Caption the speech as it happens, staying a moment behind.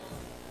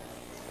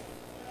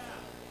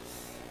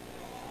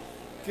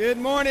Good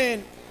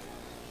morning.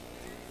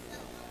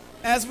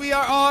 As we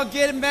are all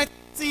getting back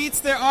to seats,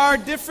 there are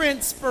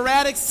different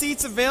sporadic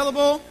seats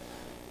available.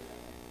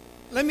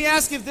 Let me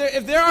ask if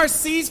there are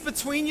seats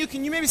between you,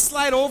 can you maybe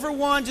slide over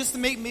one just to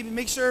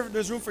make sure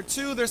there's room for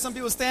two? There's some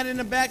people standing in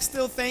the back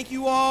still. Thank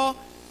you all.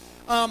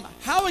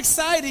 How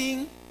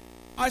exciting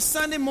are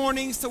Sunday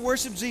mornings to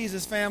worship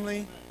Jesus,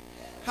 family?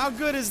 How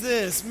good is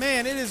this?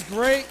 Man, it is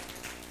great.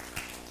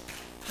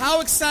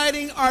 How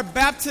exciting are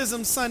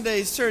baptism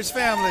Sundays, church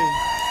family?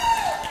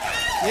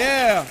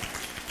 Yeah.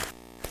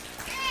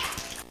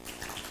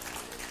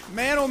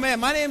 Man, oh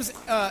man, my name's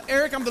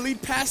Eric. I'm the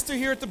lead pastor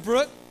here at the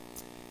Brook.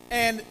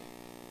 And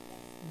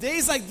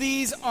days like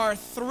these are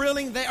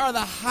thrilling. They are the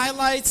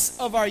highlights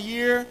of our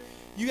year.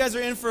 You guys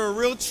are in for a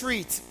real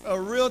treat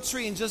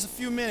in just a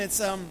few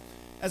minutes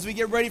as we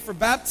get ready for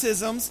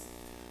baptisms.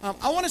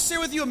 I want to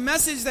share with you a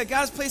message that God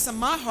has placed on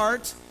my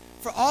heart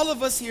for all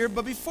of us here.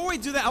 But before we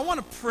do that, I want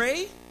to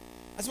pray.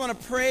 I just want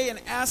to pray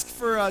and ask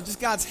for just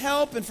God's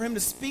help and for Him to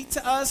speak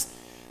to us,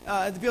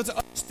 to be able to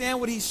understand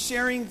what He's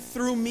sharing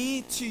through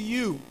me to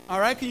you. All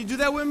right? Can you do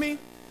that with me?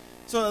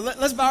 So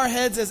let's bow our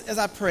heads as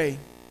I pray.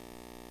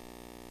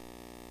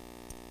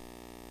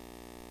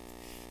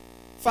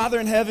 Father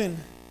in heaven,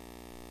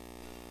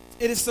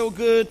 it is so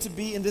good to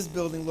be in this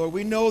building, Lord.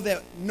 We know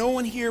that no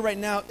one here right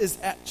now is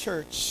at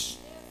church,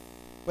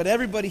 but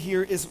everybody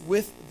here is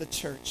with the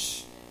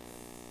church.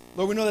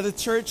 Lord, we know that the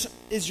church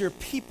is your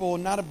people,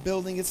 not a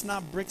building. It's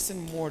not bricks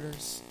and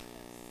mortars.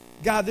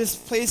 God, this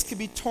place could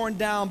be torn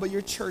down, but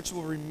your church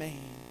will remain.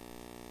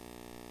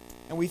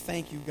 And we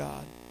thank you,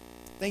 God.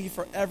 Thank you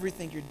for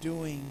everything you're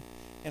doing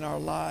in our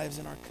lives,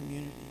 in our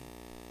community.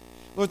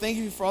 Lord, thank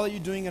you for all that you're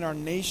doing in our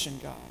nation,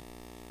 God.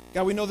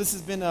 God, we know this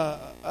has been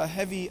a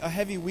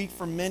heavy week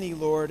for many,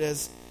 Lord,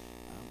 as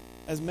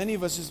many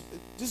of us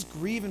just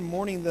grieve and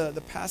mourning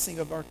the passing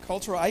of our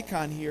cultural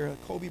icon here,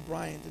 Kobe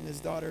Bryant and his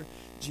daughter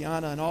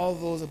Gianna, and all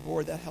of those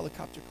aboard that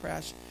helicopter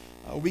crash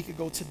a week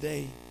ago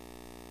today.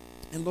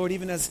 And Lord,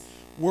 even as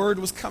word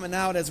was coming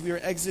out as we were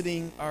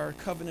exiting our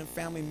covenant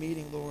family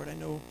meeting, Lord, I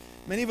know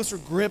many of us were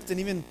gripped and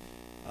even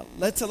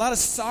led to a lot of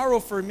sorrow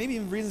for maybe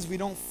even reasons we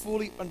don't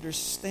fully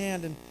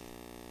understand.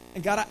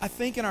 And God, I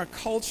think in our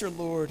culture,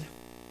 Lord,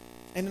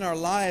 and in our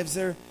lives,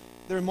 there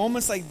are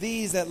moments like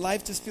these that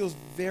life just feels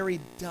very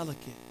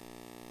delicate.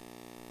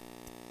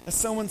 As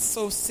someone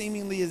so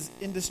seemingly is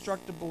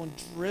indestructible and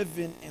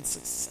driven and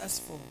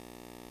successful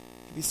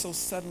can be so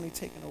suddenly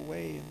taken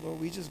away. And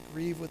Lord, we just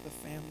grieve with the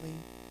family.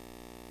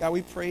 God,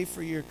 we pray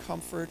for your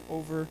comfort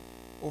over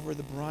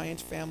the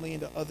Bryant family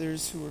and to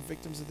others who are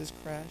victims of this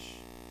crash.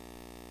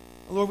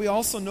 And Lord, we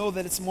also know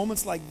that it's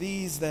moments like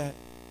these that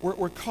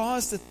we're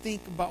caused to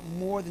think about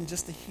more than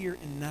just the here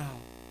and now.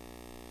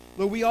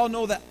 Lord, we all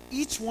know that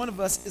each one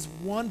of us is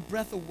one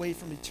breath away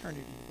from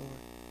eternity, Lord.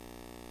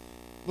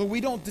 Lord,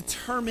 we don't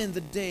determine the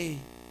day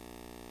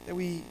that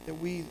we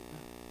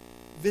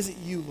visit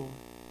you, Lord.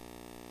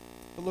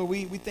 But Lord,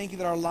 we thank you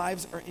that our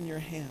lives are in your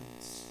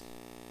hands.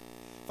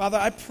 Father,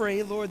 I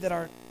pray, Lord, that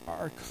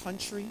our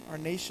country, our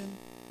nation,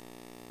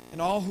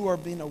 and all who are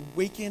being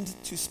awakened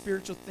to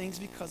spiritual things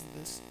because of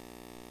this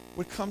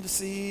would come to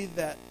see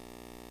that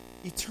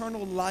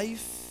eternal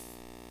life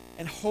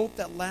and hope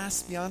that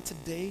lasts beyond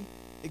today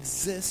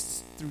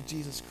exists through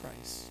Jesus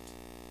Christ.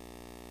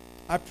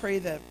 I pray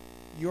that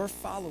your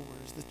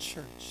followers, the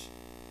church,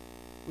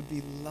 would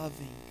be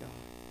loving, God.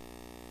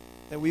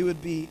 That we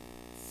would be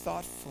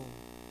thoughtful.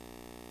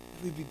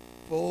 That we'd be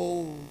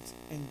bold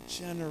and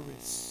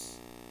generous.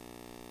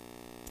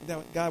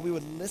 That, God, we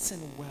would listen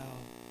well.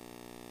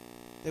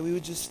 That we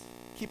would just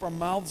keep our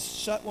mouths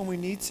shut when we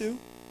need to.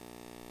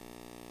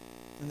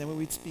 And then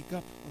we'd speak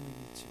up when we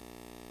need to.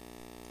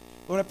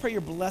 Lord, I pray your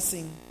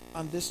blessing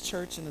on this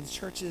church and the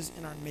churches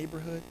in our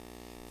neighborhood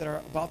that are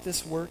about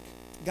this work.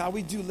 God,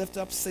 we do lift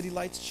up City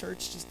Lights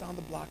Church just down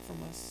the block from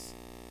us.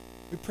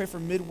 We pray for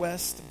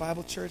Midwest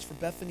Bible Church, for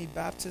Bethany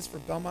Baptist, for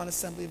Belmont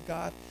Assembly of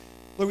God.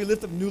 Lord, we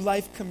lift up New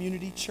Life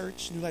Community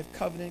Church, New Life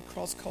Covenant,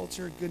 Cross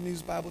Culture, Good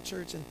News Bible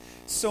Church, and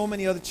so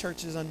many other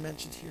churches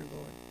unmentioned here,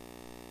 Lord,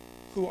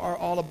 who are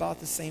all about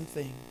the same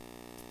thing,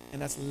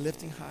 and that's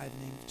lifting high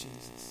the name of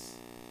Jesus.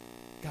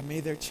 God, may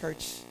their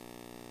church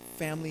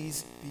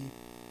families be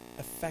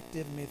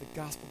effective, and may the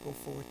gospel go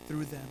forward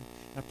through them.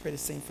 And I pray the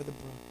same for the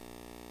Brook.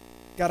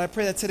 God, I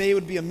pray that today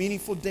would be a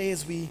meaningful day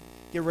as we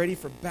get ready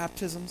for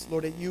baptisms.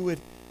 Lord, that you would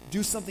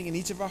do something in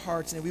each of our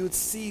hearts, and that we would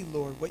see,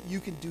 Lord, what you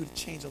can do to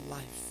change a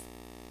life.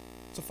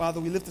 So, Father,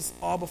 we lift this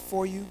all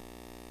before you.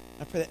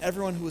 I pray that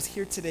everyone who is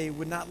here today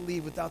would not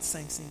leave without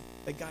sensing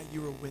that, God,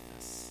 you are with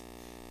us.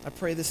 I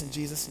pray this in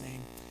Jesus'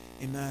 name.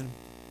 Amen.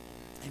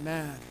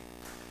 Amen.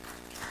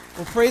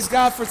 Well, praise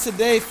God for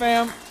today,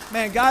 fam.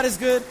 Man, God is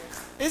good.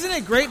 Isn't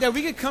it great that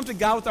we can come to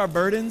God with our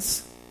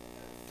burdens?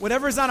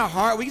 Whatever's on our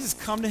heart, we can just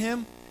come to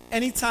Him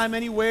anytime,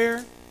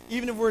 anywhere.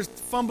 Even if we're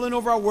fumbling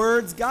over our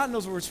words, God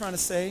knows what we're trying to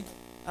say.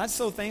 I'm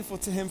so thankful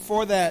to Him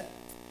for that.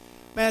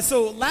 Man,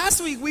 so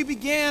last week we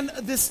began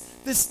this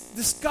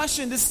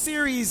discussion, this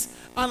series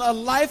on a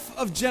life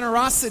of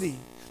generosity,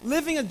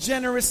 living a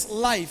generous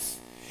life.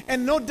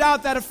 And no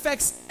doubt that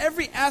affects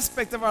every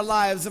aspect of our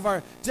lives, of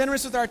our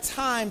generous with our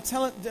time,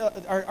 talent,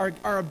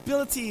 our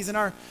abilities, and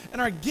our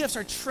gifts,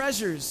 our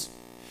treasures.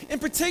 In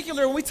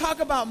particular, when we talk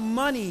about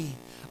money,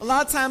 a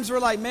lot of times we're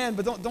like, man,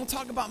 but don't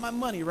talk about my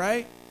money,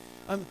 right?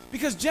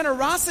 Because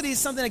generosity is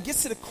something that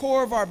gets to the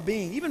core of our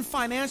being. Even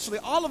financially,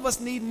 all of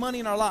us need money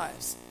in our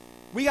lives.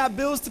 We got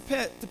bills to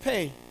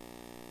pay,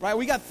 right?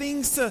 We got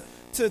things to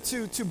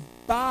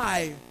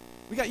buy.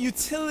 We got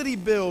utility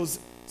bills,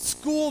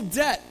 school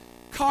debt,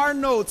 car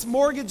notes,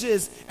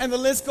 mortgages, and the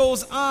list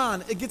goes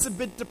on. It gets a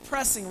bit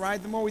depressing,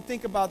 right, the more we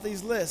think about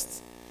these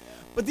lists.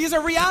 But these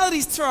are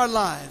realities to our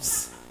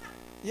lives.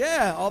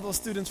 Yeah, all those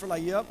students were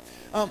like, yep.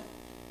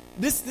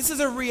 This is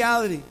a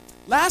reality.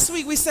 Last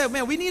week we said,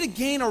 man, we need to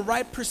gain a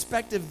right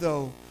perspective,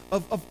 though,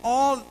 of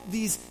all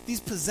these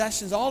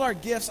possessions, all our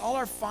gifts, all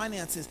our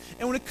finances.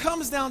 And when it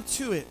comes down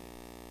to it,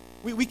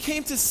 we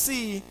came to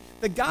see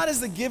that God is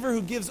the giver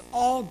who gives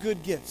all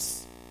good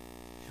gifts.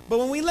 But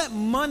when we let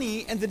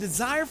money and the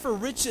desire for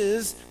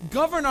riches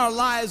govern our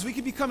lives, we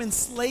can become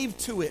enslaved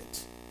to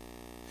it.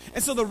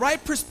 And so the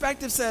right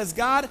perspective says,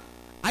 God,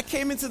 I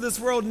came into this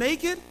world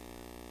naked,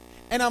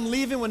 and I'm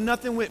leaving with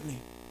nothing with me.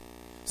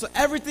 So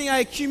everything I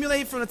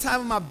accumulate from the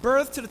time of my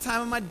birth to the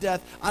time of my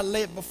death, I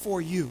lay it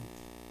before you.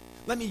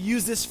 Let me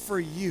use this for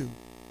you.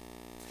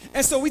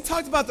 And so we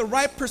talked about the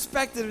right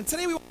perspective, and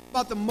today we want to talk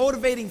about the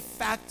motivating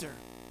factor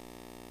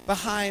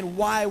behind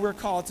why we're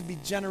called to be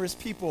generous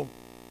people.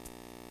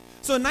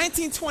 So in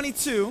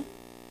 1922,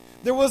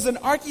 there was an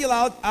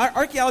archaeologist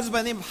by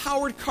the name of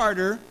Howard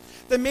Carter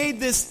that made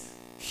this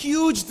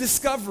huge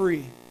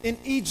discovery in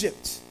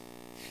Egypt.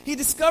 He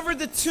discovered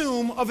the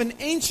tomb of an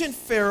ancient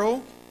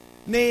pharaoh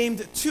named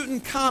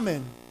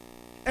Tutankhamun,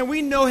 and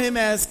we know him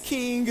as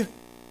King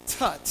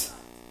Tut.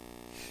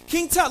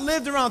 King Tut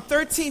lived around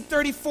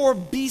 1334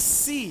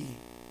 BC.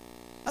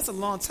 That's a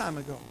long time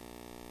ago.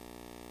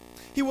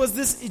 He was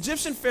this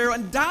Egyptian pharaoh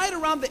and died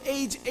around the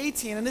age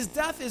 18, and his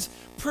death is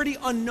pretty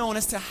unknown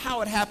as to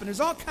how it happened.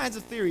 There's all kinds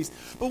of theories.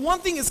 But one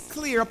thing is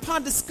clear.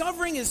 Upon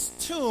discovering his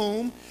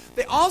tomb,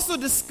 they also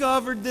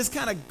discovered this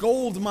kind of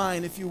gold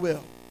mine, if you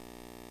will.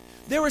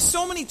 There were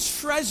so many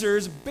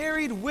treasures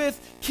buried with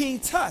King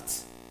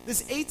Tut,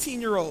 this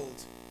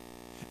 18-year-old.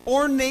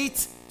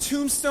 Ornate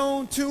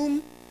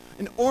tomb,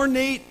 an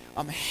ornate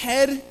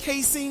head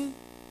casing,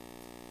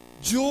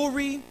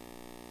 jewelry,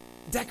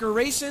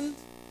 decoration.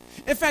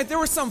 In fact, there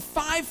were some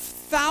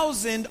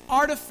 5,000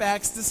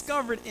 artifacts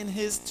discovered in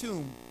his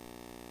tomb.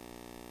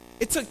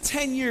 It took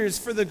 10 years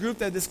for the group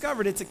that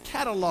discovered it to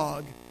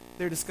catalog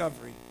their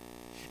discovery.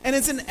 And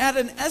it's at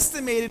an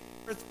estimated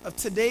worth of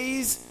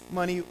today's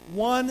money,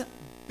 $1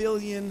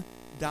 billion.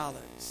 I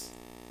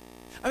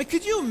mean,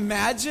 could you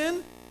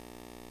imagine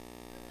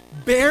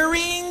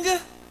burying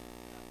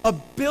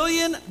 $1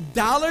 billion?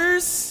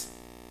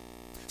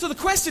 So the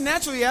question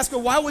naturally you ask,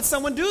 well, why would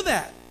someone do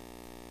that?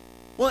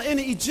 Well, in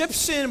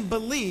Egyptian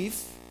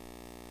belief,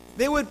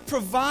 they would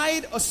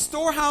provide a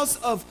storehouse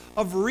of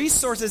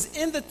resources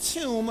in the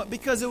tomb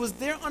because it was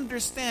their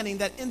understanding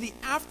that in the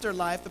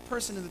afterlife, the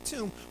person in the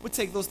tomb would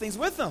take those things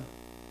with them.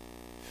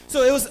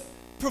 So it was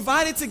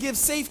provided to give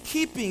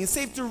safekeeping,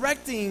 safe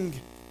directing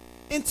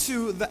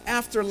into the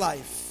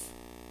afterlife.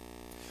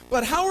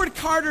 But Howard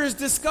Carter's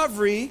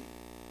discovery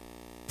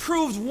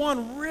proved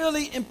one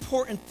really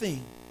important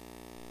thing.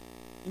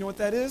 You know what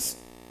that is?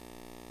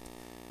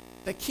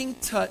 That King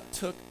Tut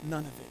took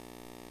none of it.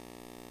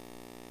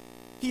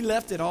 He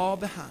left it all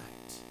behind.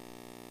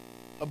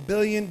 $1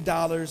 billion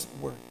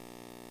worth.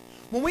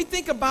 When we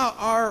think about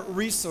our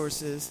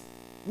resources,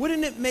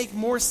 wouldn't it make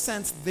more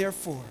sense,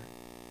 therefore,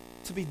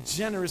 to be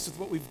generous with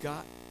what we've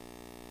got?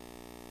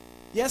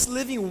 Yes,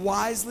 living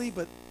wisely,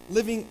 but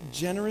living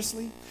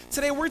generously.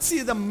 Today, we're to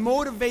see the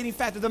motivating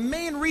factor, the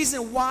main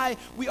reason why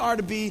we are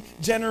to be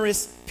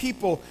generous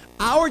people.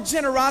 Our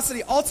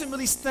generosity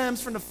ultimately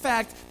stems from the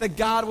fact that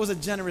God was a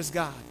generous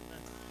God.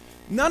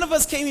 None of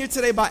us came here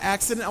today by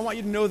accident. I want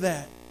you to know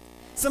that.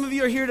 Some of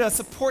you are here to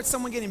support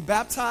someone getting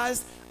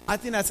baptized. I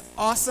think that's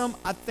awesome.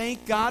 I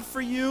thank God for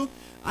you.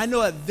 I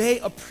know that they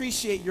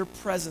appreciate your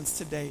presence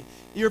today.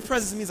 Your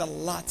presence means a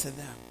lot to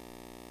them.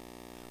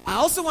 I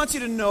also want you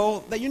to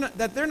know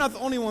that they're not the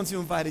only ones who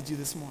invited you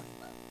this morning.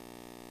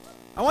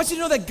 I want you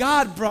to know that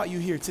God brought you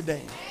here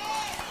today.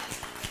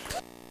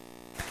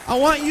 I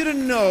want you to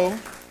know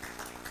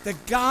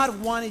that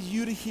God wanted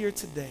you to hear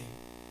today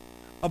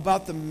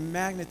about the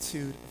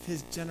magnitude of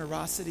his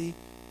generosity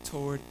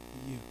toward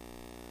you.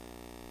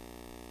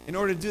 In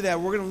order to do that,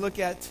 we're going to look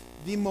at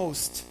the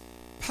most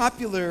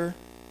popular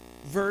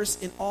verse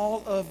in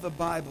all of the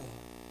Bible.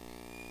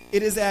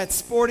 It is at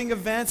sporting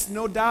events.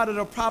 No doubt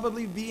it'll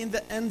probably be in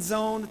the end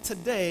zone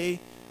today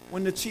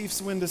when the Chiefs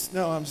win this.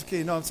 No, I'm just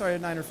kidding. No, I'm sorry,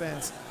 Niner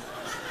fans.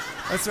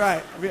 That's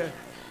right.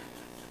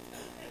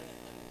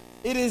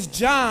 It is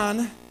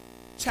John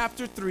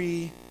chapter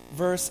 3,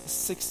 verse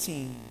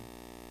 16.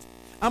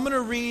 I'm going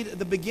to read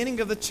the beginning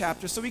of the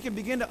chapter so we can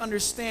begin to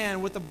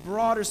understand what the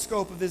broader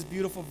scope of this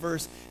beautiful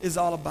verse is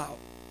all about.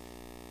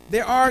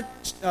 There are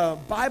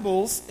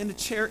Bibles in the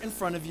chair in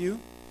front of you.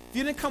 If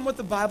you didn't come with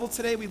the Bible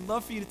today, we'd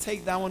love for you to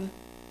take that one.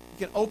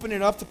 You can open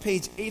it up to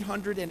page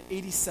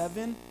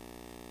 887.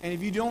 And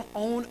if you don't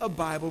own a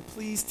Bible,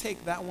 please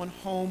take that one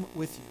home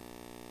with you.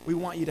 We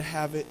want you to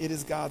have it. It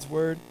is God's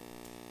Word.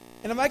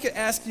 And if I could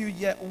ask you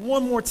yet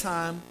one more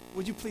time,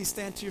 would you please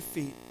stand to your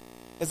feet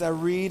as I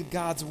read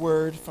God's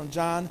Word from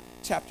John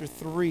chapter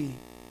 3.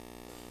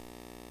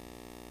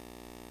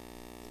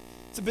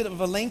 It's a bit of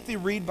a lengthy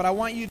read, but I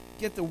want you to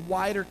get the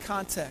wider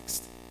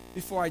context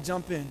before I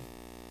jump in.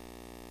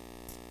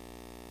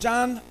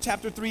 John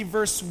chapter 3,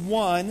 verse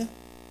 1.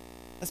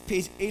 That's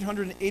page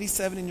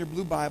 887 in your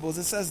blue Bibles.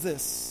 It says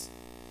this.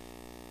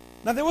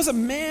 Now there was a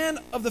man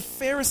of the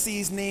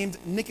Pharisees named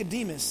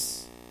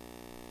Nicodemus,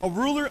 a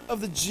ruler of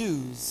the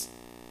Jews.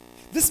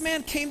 This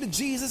man came to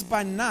Jesus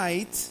by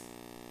night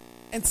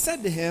and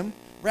said to him,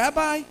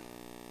 Rabbi,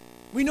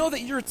 we know that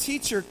you're a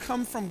teacher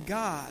come from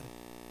God,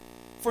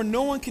 for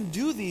no one can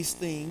do these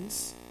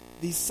things,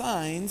 these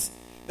signs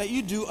that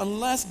you do,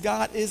 unless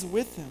God is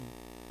with him.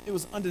 It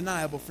was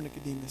undeniable for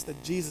Nicodemus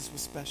that Jesus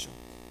was special.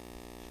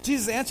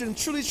 Jesus answered him,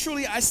 Truly,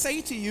 truly, I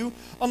say to you,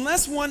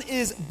 unless one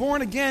is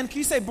born again, can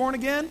you say born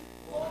again?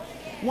 Born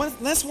again.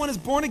 Unless one is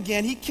born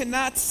again, he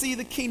cannot see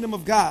the kingdom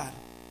of God.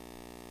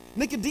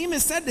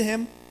 Nicodemus said to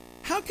him,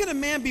 How can a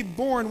man be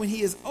born when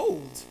he is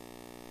old?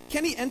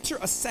 Can he enter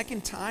a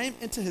second time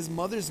into his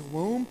mother's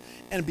womb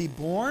and be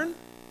born?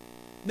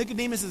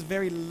 Nicodemus is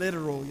very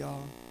literal,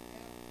 y'all.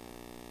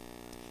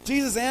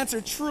 Jesus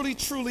answered, Truly,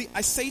 truly,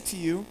 I say to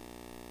you,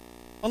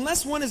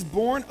 unless one is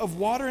born of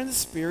water and the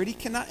Spirit, he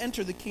cannot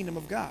enter the kingdom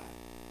of God.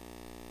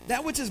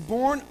 That which is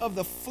born of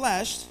the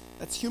flesh,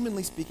 that's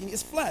humanly speaking,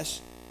 is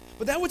flesh.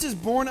 But that which is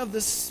born of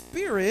the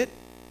Spirit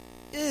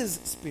is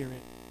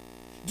spirit.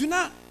 Do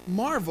not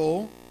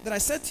marvel that I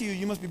said to you,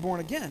 you must be born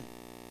again.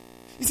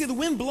 You see, the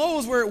wind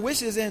blows where it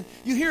wishes, and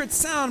you hear its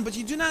sound, but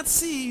you do not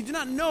see, you do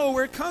not know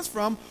where it comes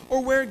from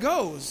or where it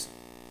goes.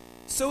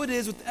 So it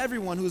is with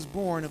everyone who is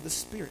born of the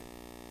Spirit.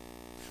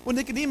 When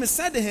Nicodemus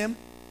said to him,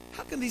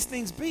 How can these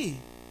things be?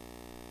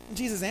 And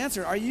Jesus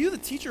answered, Are you the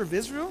teacher of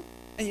Israel,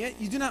 and yet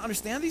you do not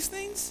understand these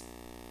things?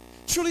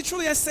 Truly,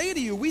 truly, I say to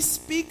you, we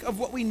speak of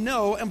what we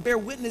know and bear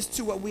witness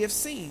to what we have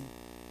seen,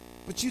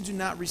 but you do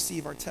not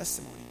receive our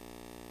testimony.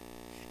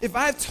 If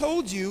I have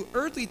told you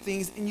earthly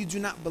things and you do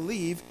not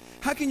believe,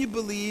 how can you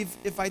believe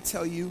if I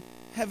tell you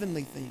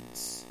heavenly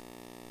things?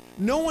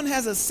 No one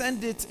has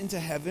ascended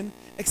into heaven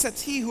except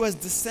he who has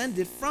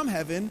descended from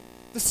heaven,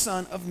 the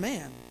Son of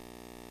Man.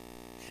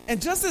 And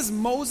just as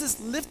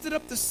Moses lifted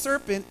up the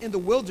serpent in the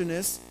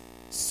wilderness,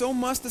 so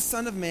must the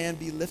Son of Man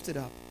be lifted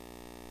up,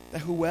 that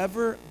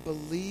whoever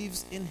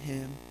believes in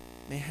him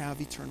may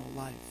have eternal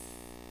life.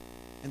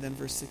 And then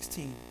verse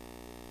 16.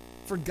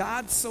 For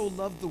God so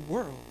loved the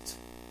world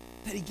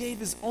that he gave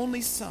his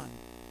only Son,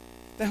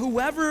 that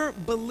whoever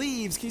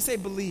believes, can you say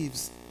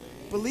believes?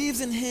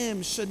 Believes in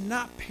him should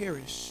not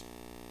perish,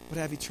 but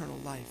have eternal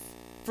life.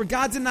 For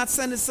God did not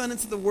send his Son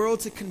into the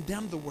world to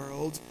condemn the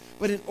world,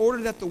 but in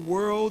order that the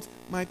world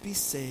might be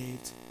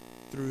saved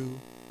through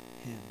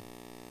him.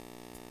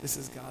 This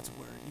is God's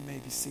word. You may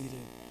be seated.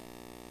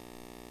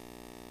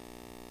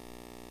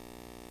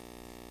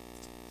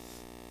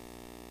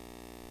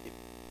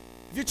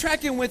 If you're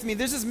tracking with me,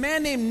 there's this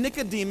man named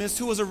Nicodemus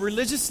who was a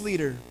religious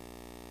leader.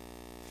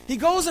 He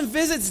goes and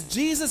visits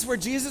Jesus where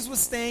Jesus was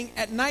staying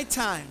at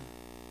nighttime.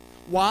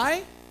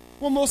 Why?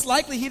 Well, most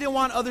likely he didn't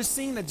want others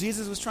seeing that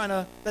Jesus was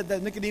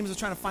that Nicodemus was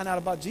trying to find out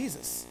about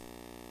Jesus.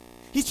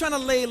 He's trying to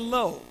lay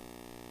low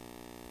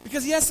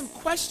because he has some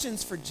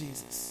questions for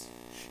Jesus.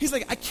 He's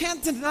like, I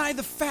can't deny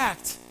the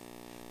fact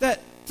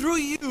that through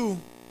you,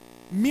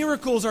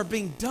 miracles are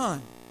being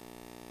done.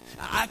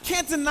 I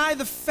can't deny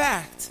the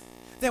fact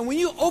that when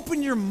you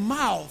open your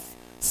mouth,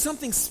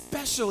 something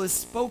special is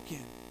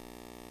spoken.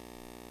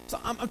 So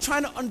I'm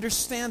trying to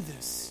understand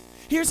this.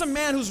 Here's a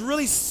man who's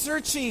really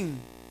searching,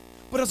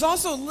 but is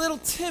also a little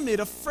timid,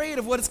 afraid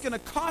of what it's going to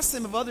cost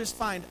him if others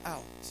find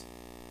out.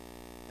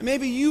 And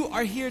maybe you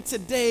are here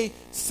today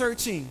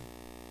searching.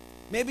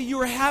 Maybe you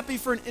were happy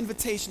for an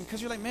invitation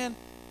because you're like, man,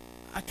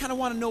 I kind of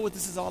want to know what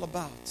this is all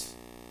about.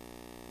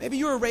 Maybe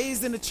you were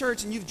raised in the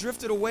church and you've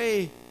drifted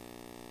away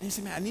and you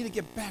say, man, I need to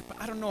get back, but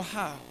I don't know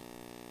how.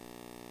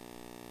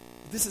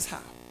 This is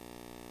how.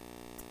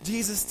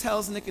 Jesus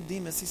tells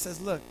Nicodemus, he says,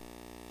 look,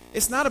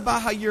 it's not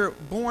about how you're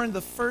born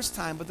the first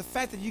time, but the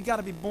fact that you got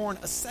to be born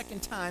a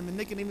second time. And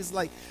Nicodemus is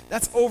like,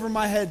 that's over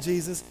my head,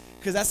 Jesus,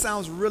 because that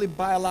sounds really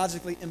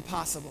biologically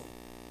impossible.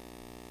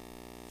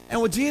 And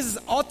what Jesus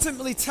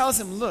ultimately tells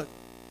him, look,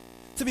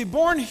 to be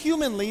born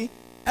humanly,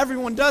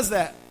 everyone does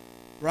that,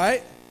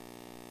 right?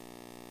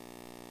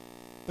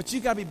 But you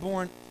got to be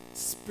born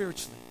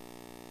spiritually.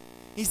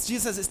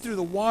 Jesus says it's through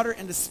the water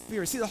and the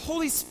Spirit. See, the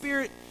Holy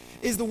Spirit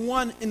is the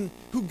one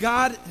who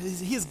God,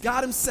 he is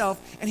God himself,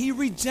 and he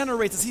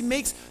regenerates us. He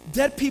makes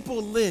dead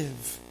people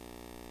live.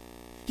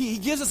 He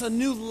gives us a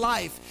new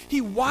life.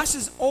 He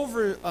washes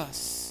over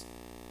us,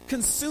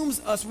 consumes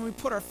us when we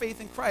put our faith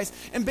in Christ.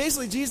 And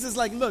basically, Jesus is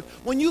like, look,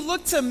 when you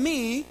look to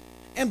me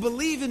and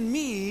believe in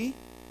me,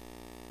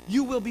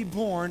 you will be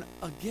born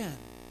again.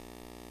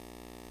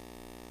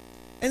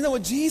 And then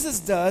what Jesus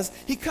does,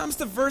 he comes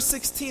to verse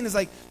 16, is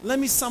like, let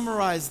me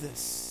summarize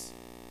this.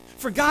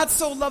 For God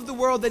so loved the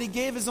world that he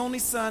gave his only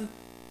son,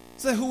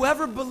 so that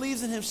whoever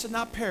believes in him should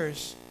not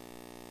perish,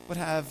 but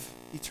have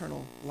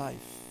eternal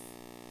life.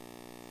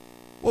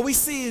 What we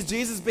see is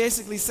Jesus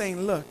basically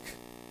saying, look,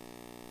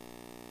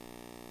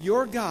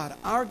 your God,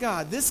 our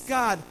God, this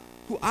God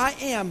who I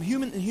am,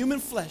 human in human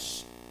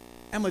flesh,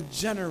 am a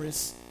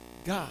generous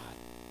God.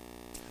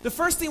 The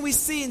first thing we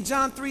see in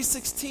John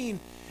 3:16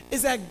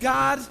 is that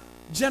God's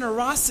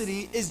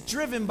generosity is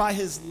driven by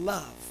his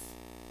love.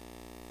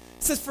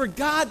 It says, for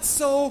God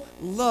so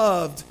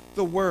loved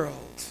the world.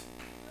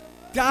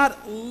 God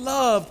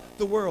loved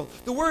the world.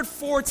 The word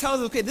for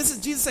tells us, okay, this is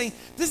Jesus saying,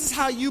 this is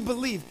how you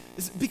believe.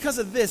 It's because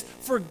of this.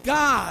 For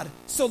God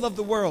so loved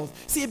the world.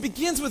 See, it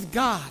begins with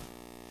God.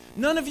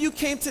 None of you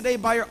came today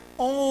by your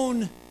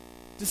own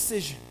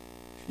decision.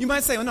 You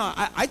might say, well, no,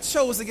 I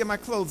chose to get my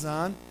clothes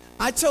on.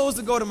 I chose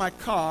to go to my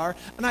car,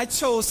 and I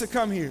chose to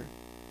come here.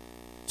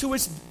 To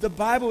which the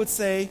Bible would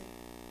say,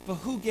 but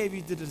who gave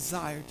you the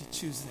desire to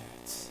choose that?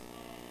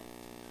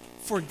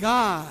 For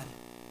God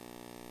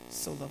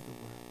so loved the world.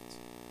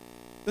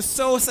 The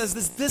so says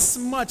this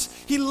much.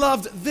 He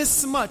loved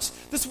this much.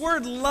 This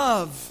word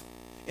love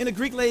in the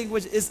Greek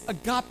language is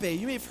agape.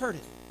 You may have heard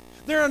it.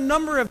 There are a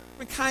number of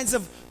different kinds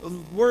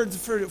of words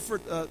for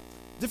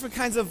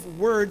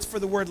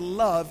the word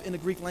love in the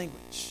Greek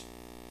language.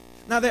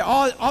 Now, they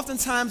all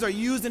oftentimes are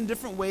used in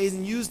different ways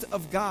and used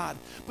of God.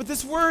 But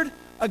this word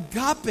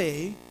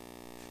agape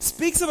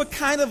speaks of a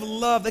kind of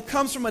love that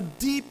comes from a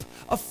deep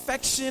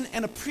affection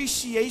and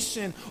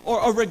appreciation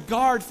or a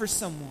regard for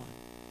someone.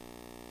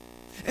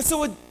 And so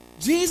what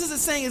Jesus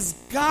is saying is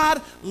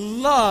God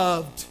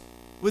loved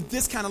with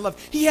this kind of love.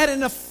 He had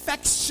an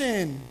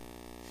affection.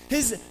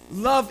 His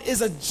love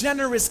is a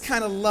generous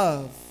kind of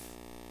love.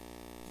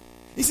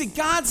 You see,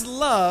 God's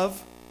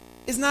love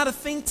is not a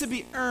thing to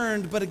be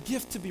earned, but a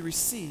gift to be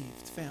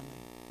received, family.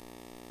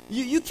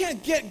 You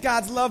can't get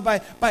God's love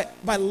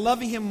by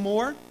loving him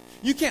more.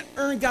 You can't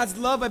earn God's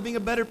love by being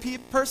a better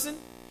person.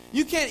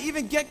 You can't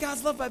even get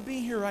God's love by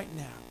being here right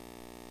now.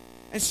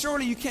 And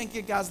surely you can't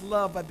get God's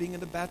love by being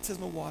in the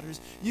baptismal waters.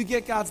 You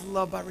get God's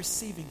love by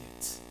receiving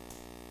it.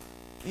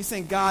 And he's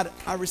saying, God,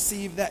 I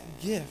receive that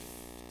gift.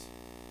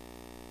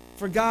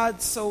 For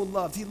God so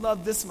loved. He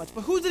loved this much.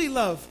 But who did he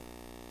love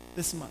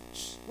this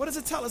much? What does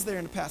it tell us there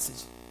in the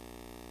passage?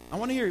 I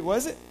want to hear it. What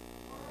is it?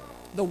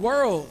 The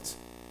world.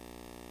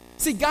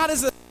 See, God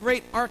is a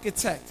great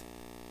architect.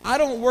 I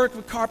don't work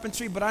with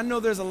carpentry, but I know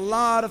there's a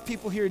lot of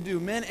people here who do,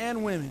 men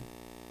and women.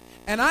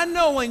 And I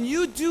know when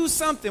you do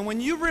something,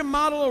 when you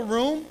remodel a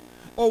room,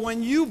 or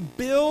when you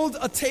build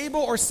a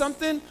table or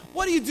something,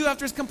 what do you do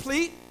after it's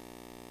complete?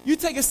 You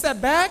take a step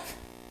back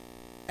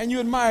and you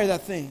admire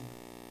that thing.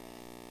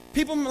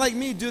 People like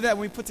me do that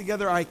when we put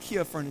together our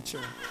IKEA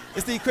furniture.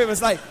 It's the equipment.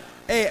 It's like,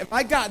 hey, if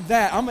I got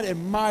that, I'm going to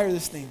admire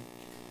this thing.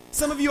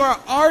 Some of you are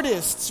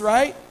artists,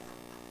 right?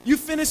 You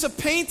finish a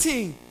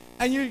painting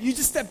and you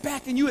just step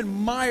back and you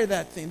admire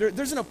that thing.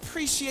 There's an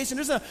appreciation.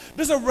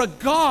 There's a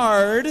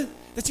regard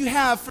that you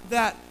have for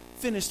that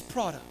finished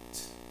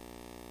product.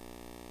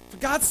 For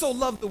God so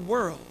loved the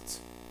world,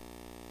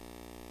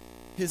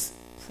 his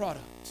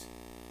product,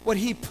 what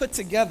he put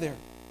together.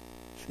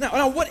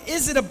 Now, what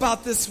is it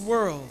about this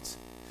world?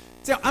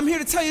 So I'm here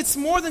to tell you it's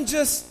more than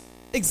just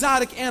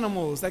exotic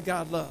animals that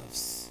God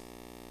loves.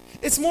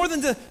 It's more than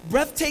the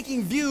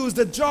breathtaking views,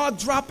 the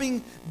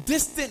jaw-dropping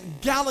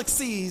distant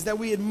galaxies that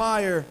we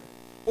admire,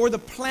 or the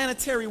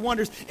planetary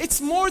wonders.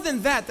 It's more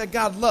than that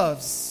God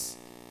loves.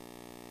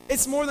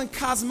 It's more than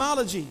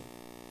cosmology,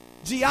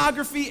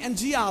 geography, and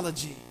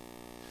geology.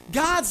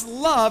 God's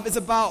love is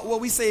about what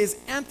we say is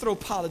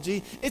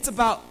anthropology. It's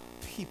about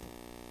people.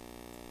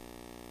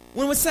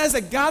 When it says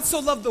that God so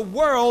loved the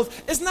world,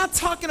 it's not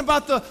talking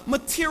about the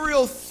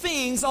material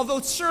things,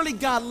 although surely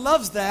God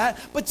loves that.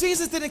 But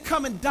Jesus didn't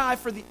come and die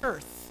for the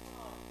earth.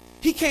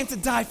 He came to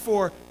die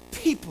for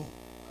people.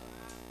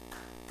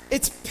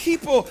 It's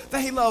people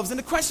that he loves. And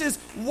the question is,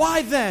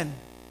 why then?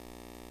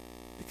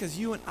 Because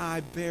you and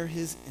I bear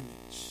his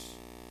image.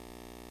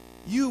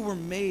 You were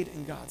made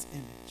in God's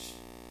image.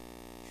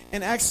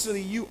 And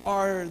actually, you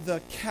are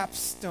the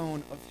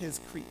capstone of his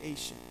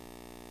creation.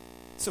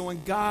 So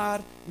when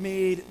God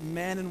made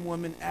man and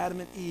woman, Adam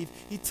and Eve,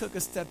 he took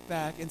a step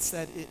back and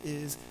said, it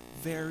is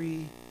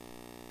very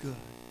good.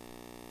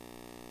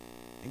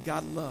 And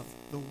God loved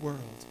the world,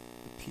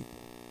 the people.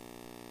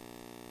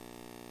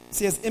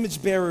 See, as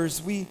image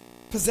bearers, we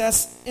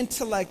possess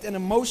intellect and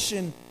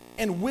emotion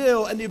and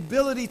will and the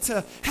ability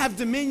to have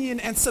dominion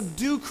and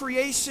subdue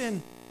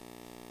creation.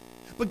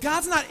 But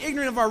God's not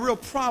ignorant of our real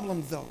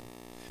problem, though.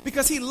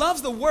 Because he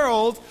loves the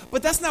world,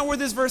 but that's not where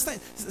this verse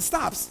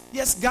stops.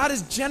 Yes, God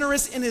is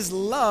generous in his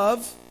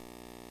love,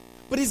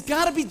 but he's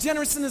got to be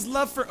generous in his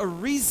love for a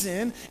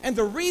reason, and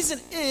the reason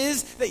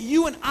is that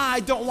you and I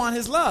don't want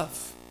his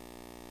love.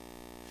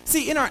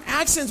 See, in our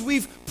actions,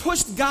 we've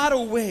pushed God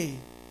away.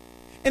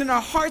 And in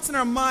our hearts and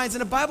our minds,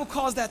 and the Bible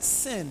calls that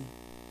sin.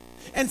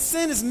 And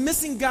sin is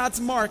missing God's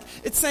mark.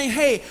 It's saying,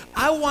 hey,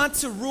 I want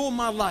to rule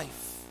my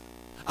life.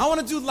 I want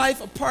to do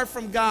life apart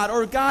from God.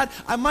 Or God,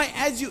 I might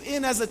add you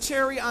in as a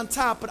cherry on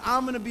top, but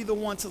I'm going to be the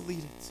one to lead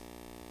it.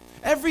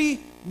 Every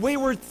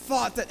wayward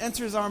thought that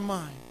enters our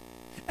mind,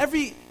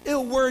 every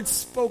ill word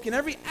spoken,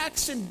 every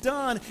action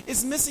done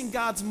is missing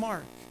God's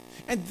mark.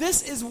 And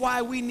this is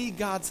why we need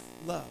God's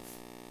love.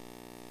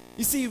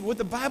 You see, what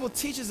the Bible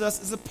teaches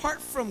us is apart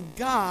from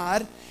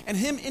God and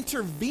Him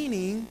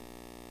intervening,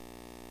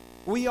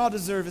 what we all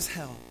deserve is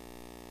hell.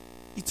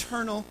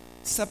 Eternal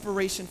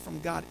separation from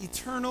God.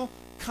 Eternal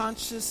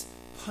conscious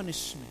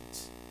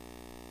punishment.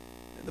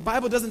 The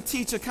Bible doesn't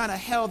teach a kind of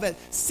hell that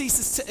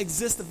ceases to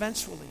exist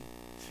eventually.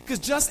 Because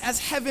just as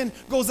heaven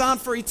goes on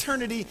for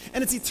eternity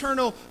and it's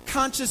eternal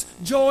conscious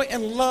joy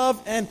and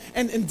love and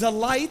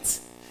delight,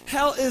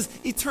 hell is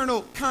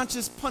eternal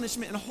conscious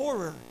punishment and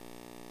horror.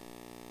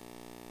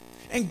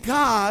 And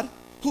God,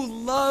 who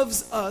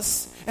loves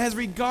us and has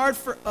regard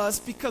for us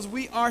because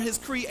we are His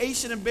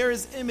creation and bear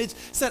His image,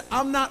 said,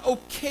 I'm not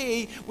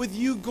okay with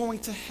you going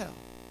to hell.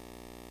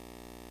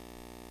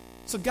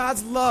 So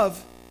God's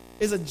love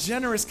is a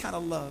generous kind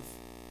of love.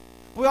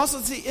 We also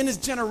see in His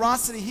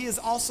generosity, He is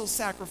also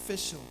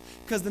sacrificial.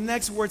 Because the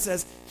next word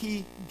says,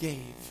 He gave.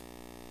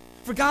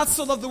 For God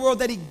so loved the world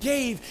that He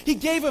gave. He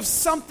gave of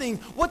something.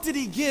 What did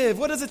He give?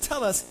 What does it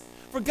tell us?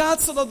 For God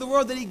so loved the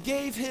world that He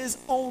gave His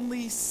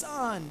only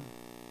Son.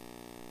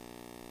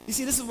 You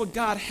see, this is what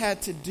God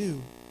had to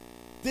do.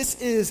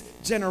 This is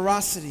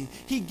generosity.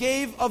 He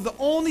gave of the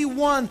only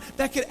one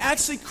that could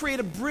actually create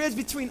a bridge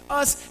between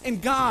us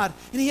and God.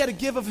 And He had to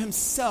give of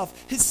Himself,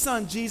 His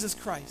Son, Jesus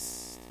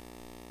Christ.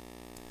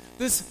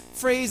 This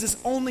phrase, His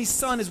only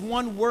Son, is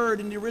one word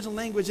in the original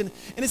language. And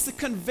it's to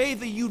convey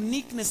the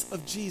uniqueness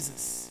of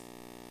Jesus,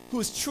 who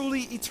is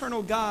truly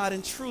eternal God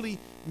and truly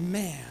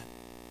man.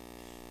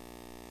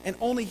 And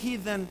only He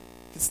then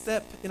could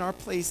step in our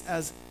place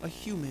as a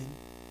human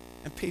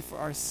and pay for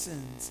our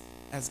sins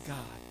as God.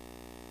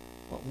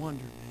 What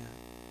wonder, man.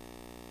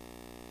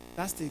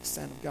 That's the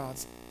extent of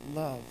God's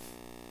love.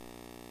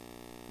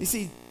 You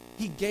see,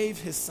 He gave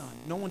His Son.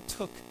 No one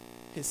took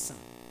His Son.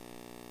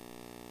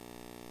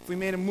 If we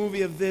made a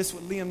movie of this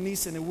with Liam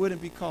Neeson, it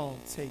wouldn't be called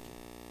Taken.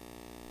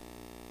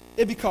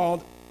 It'd be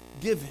called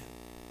Given.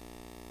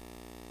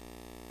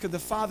 Because the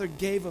Father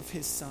gave of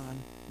His Son,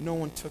 no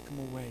one took Him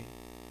away.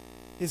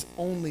 His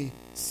only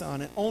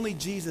Son. And only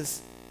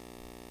Jesus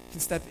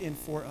can step in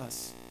for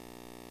us.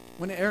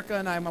 When Erica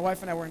and I, my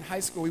wife and I, were in high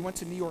school, we went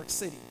to New York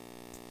City.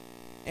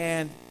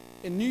 And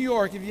in New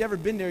York, if you've ever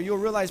been there, you'll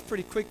realize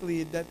pretty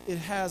quickly that it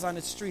has on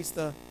its streets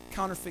the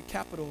counterfeit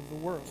capital of the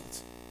world.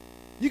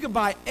 You can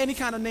buy any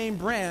kind of name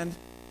brand,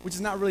 which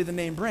is not really the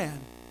name brand.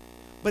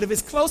 But if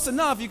it's close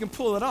enough, you can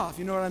pull it off.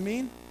 You know what I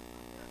mean?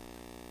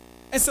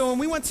 And so when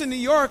we went to New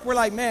York, we're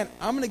like, man,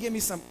 I'm going to get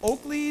me some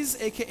Oakleys,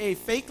 a.k.a.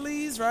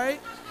 Fakeleys,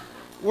 right?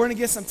 We're going to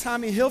get some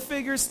Tommy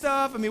Hilfiger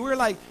stuff. I mean, we're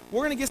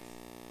going to get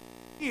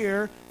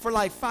here for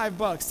like $5,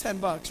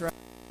 $10, right?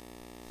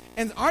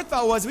 And our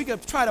thought was we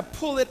could try to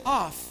pull it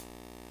off.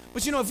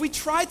 But if we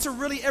tried to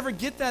really ever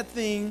get that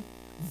thing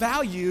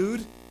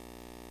valued,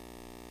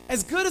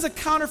 as good as a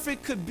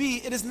counterfeit could be,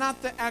 it is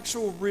not the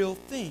actual real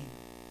thing.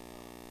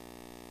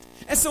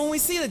 And so when we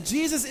see that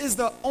Jesus is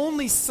the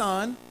only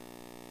Son,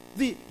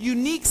 the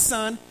unique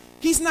Son,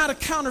 He's not a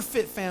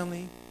counterfeit,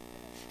 family.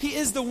 He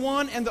is the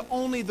one and the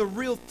only, the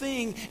real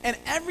thing. And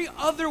every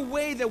other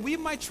way that we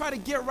might try to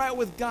get right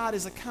with God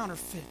is a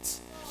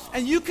counterfeit.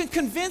 And you can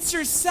convince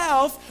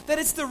yourself that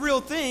it's the real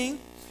thing.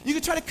 You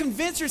can try to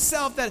convince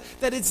yourself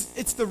that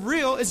it's the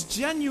real, it's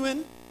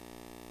genuine.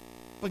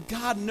 But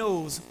God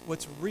knows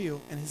what's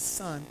real, and His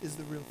Son is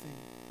the real thing.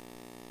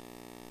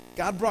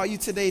 God brought you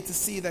today to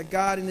see that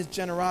God in His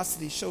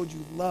generosity showed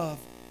you love.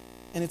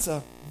 And it's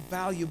a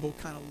valuable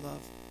kind of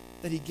love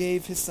that He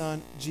gave His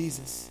Son,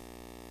 Jesus.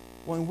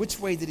 Well, in which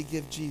way did He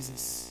give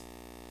Jesus?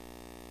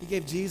 He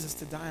gave Jesus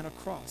to die on a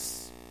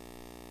cross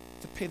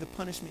to pay the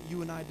punishment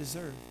you and I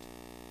deserved.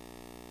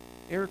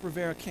 Eric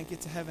Rivera can't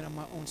get to heaven on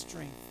my own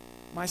strength.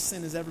 My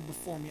sin is ever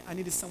before me. I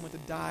needed someone to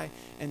die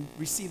and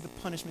receive the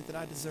punishment that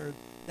I deserved.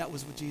 That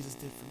was what Jesus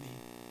did for me.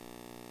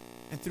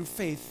 And through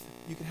faith,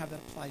 you can have that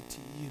applied to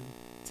you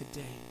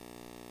today.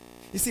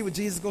 You see what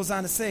Jesus goes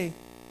on to say?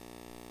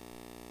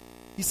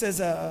 He says,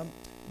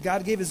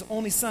 God gave His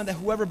only Son that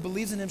whoever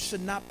believes in Him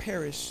should not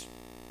perish,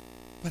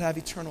 but have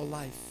eternal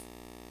life.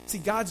 See,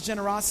 God's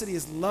generosity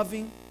is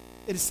loving,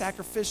 it is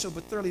sacrificial,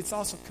 but thirdly, it's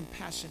also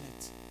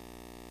compassionate.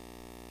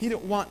 He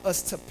didn't want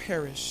us to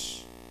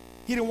perish.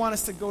 He didn't want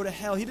us to go to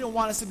hell. He didn't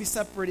want us to be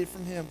separated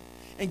from Him,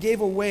 and gave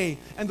a way.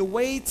 And the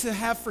way to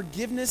have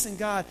forgiveness in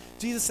God,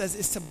 Jesus says,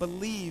 is to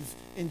believe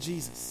in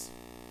Jesus.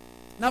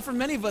 Now, for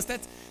many of us,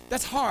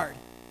 that's hard,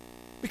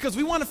 because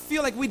we want to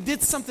feel like we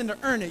did something to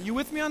earn it. You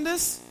with me on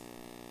this?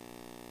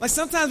 Like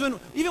sometimes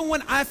even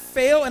when I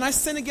fail and I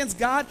sin against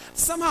God,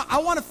 somehow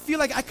I want to feel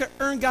like I could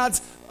earn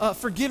God's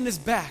forgiveness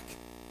back.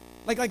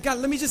 Like God,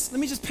 let me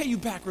just pay you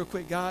back real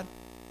quick, God.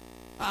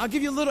 I'll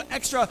give you a little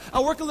extra.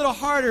 I'll work a little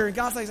harder. And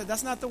God's like,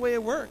 that's not the way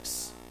it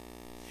works.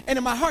 And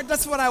in my heart,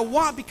 that's what I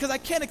want, because I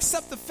can't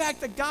accept the fact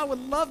that God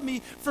would love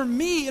me for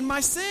me and my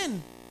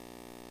sin.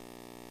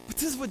 But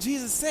this is what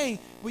Jesus is saying.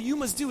 What you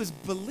must do is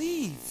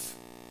believe.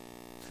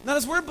 Now,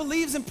 this word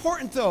believe is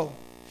important, though.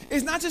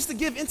 It's not just to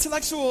give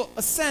intellectual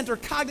assent or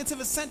cognitive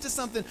assent to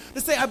something,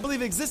 to say, I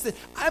believe it existed.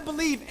 I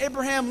believe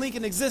Abraham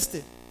Lincoln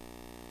existed,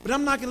 but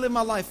I'm not going to live my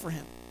life for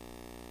him.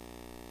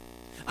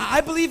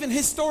 I believe in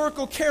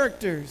historical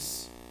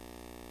characters,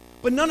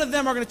 but none of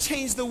them are going to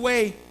change the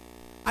way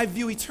I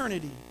view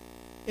eternity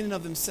in and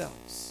of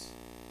themselves.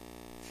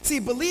 See,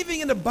 believing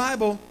in the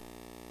Bible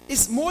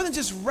is more than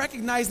just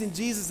recognizing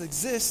Jesus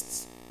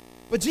exists,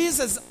 but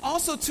Jesus is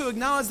also to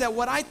acknowledge that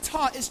what I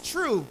taught is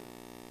true.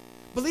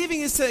 Believing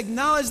is to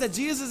acknowledge that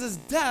Jesus'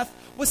 death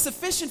was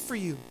sufficient for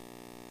you.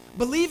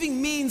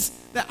 Believing means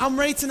that I'm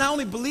ready to not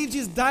only believe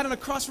Jesus died on the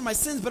cross for my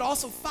sins, but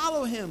also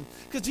follow him.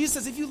 Because Jesus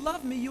says, if you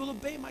love me, you will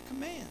obey my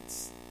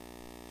commands.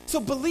 So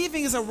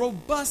believing is a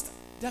robust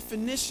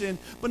definition,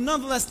 but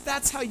nonetheless,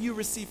 that's how you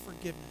receive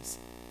forgiveness,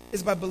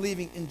 is by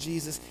believing in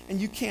Jesus,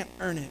 and you can't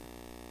earn it.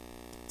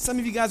 Some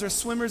of you guys are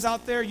swimmers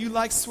out there. You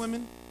like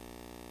swimming.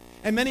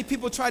 And many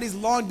people try these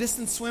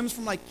long-distance swims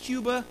from like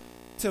Cuba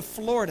to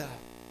Florida.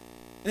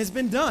 And it's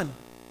been done.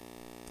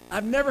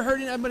 I've never heard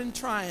anybody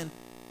trying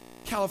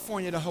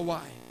California to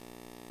Hawaii.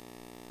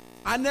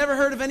 I never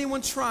heard of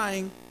anyone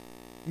trying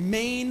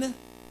Maine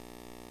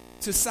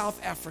to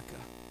South Africa,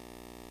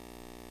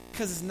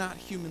 because it's not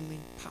humanly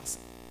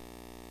possible.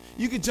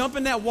 You could jump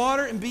in that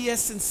water and be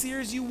as sincere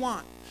as you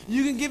want.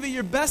 You can give it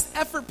your best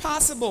effort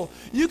possible.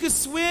 You can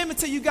swim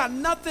until you got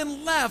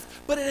nothing left,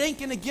 but it ain't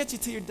going to get you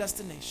to your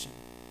destination.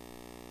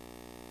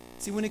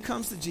 See, when it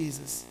comes to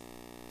Jesus,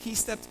 he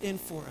stepped in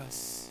for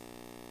us.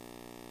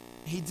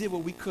 He did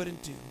what we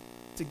couldn't do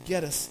to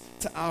get us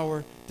to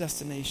our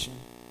destination.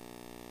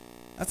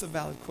 That's a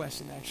valid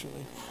question,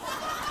 actually.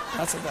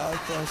 That's a valid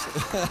question.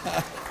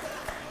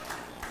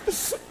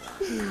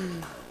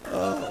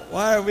 Oh,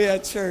 why are we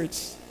at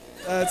church?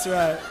 That's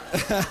right.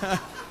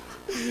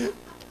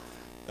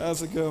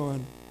 That's a good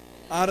one.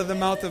 Out of the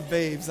mouth of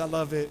babes. I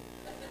love it.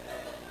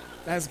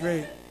 That's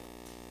great.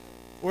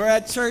 We're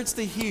at church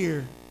to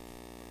hear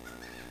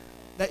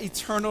that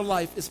eternal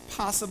life is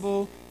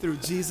possible through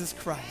Jesus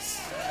Christ.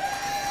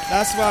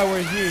 That's why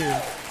we're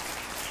here.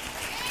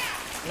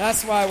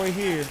 That's why we're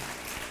here.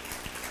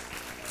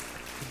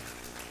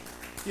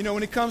 You know,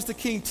 when it comes to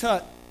King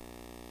Tut,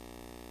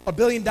 $1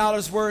 billion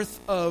worth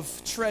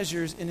of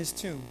treasures in his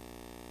tomb.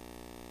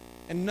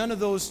 And none of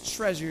those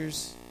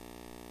treasures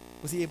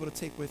was he able to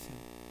take with him.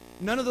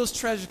 None of those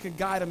treasures could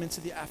guide him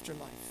into the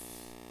afterlife.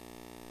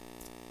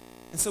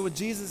 And so what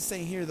Jesus is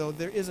saying here, though,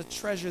 there is a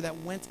treasure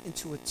that went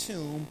into a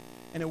tomb,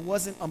 and it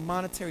wasn't a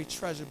monetary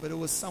treasure, but it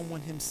was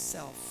someone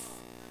himself.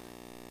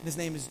 And his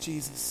name is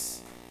Jesus.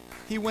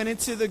 He went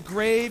into the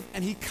grave,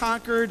 and he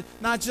conquered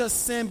not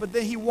just sin, but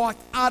then he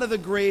walked out of the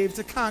grave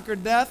to conquer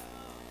death.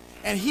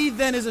 And he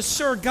then is a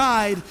sure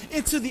guide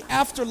into the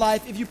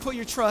afterlife if you put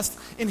your trust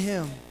in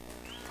him.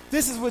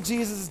 This is what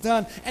Jesus has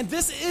done. And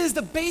this is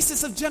the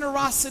basis of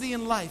generosity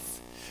in life.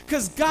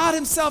 Because God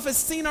himself has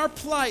seen our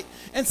plight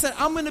and said,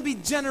 I'm going to be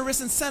generous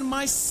and send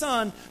my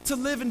son to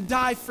live and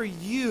die for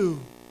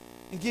you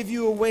and give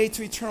you a way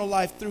to eternal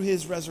life through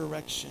his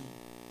resurrection.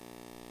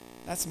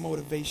 That's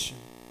motivation.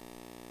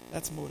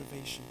 That's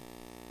motivation.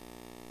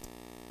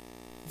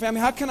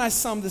 Family, how can I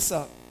sum this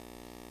up?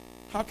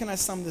 How can I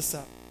sum this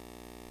up?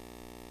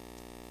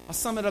 I'll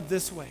sum it up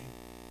this way.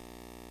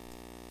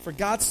 For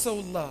God so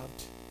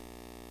loved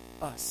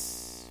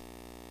us.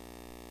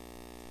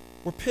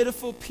 We're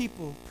pitiful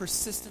people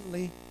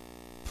persistently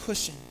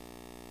pushing.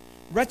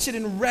 Wretched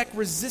and wrecked,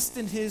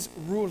 resisting his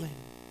ruling.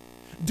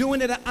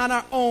 Doing it on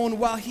our own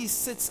while he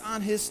sits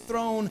on his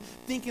throne,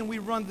 thinking we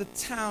run the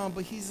town,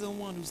 but he's the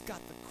one who's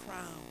got the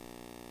crown.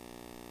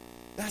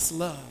 That's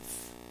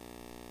love.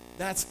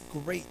 That's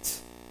great.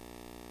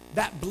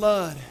 That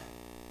blood,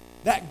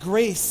 that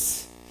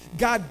grace,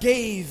 God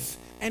gave,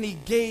 and he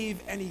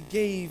gave, and he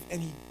gave,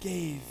 and he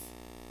gave.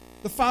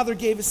 The Father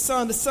gave his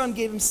Son, the Son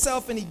gave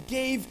himself, and he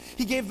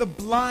gave the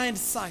blind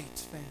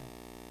sight, man.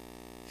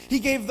 He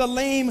gave the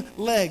lame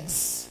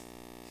legs.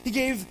 He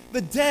gave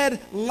the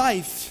dead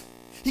life.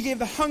 He gave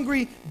the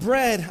hungry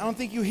bread. I don't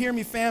think you hear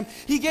me, fam.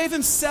 He gave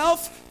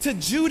himself to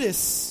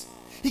Judas.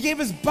 He gave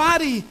his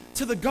body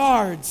to the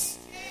guards.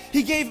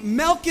 He gave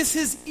Malchus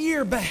his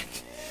ear back.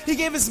 He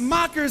gave his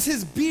mockers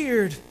his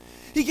beard.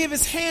 He gave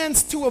his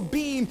hands to a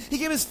beam. He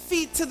gave his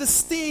feet to the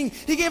sting.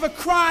 He gave a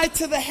cry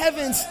to the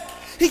heavens.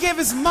 He gave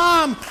his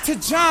mom to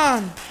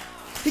John.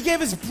 He gave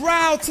his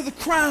brow to the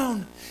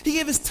crown. He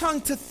gave his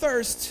tongue to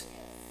thirst.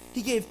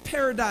 He gave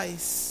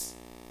paradise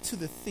to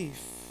the thief.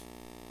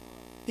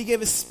 He gave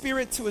his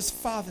spirit to his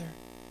Father.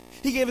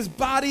 He gave his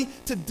body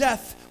to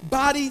death,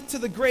 body to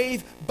the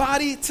grave,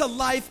 body to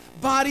life,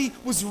 body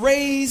was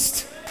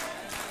raised.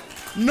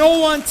 No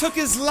one took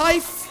his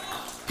life.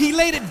 He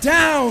laid it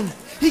down.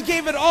 He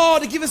gave it all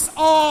to give us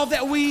all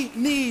that we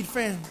need,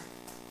 fam.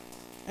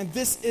 And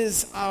this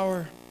is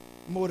our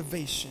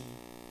motivation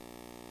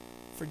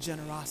for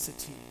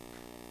generosity.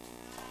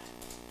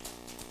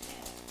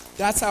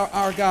 That's how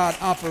our God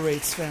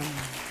operates, family.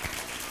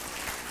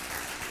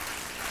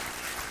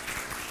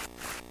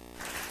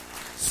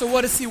 So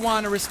what does he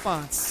want in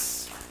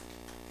response?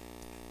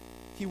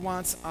 He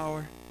wants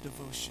our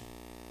devotion.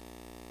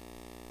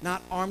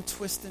 Not arm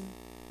twisting,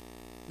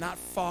 not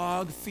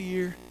fog,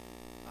 fear,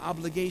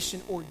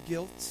 obligation, or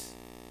guilt,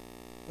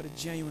 but a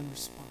genuine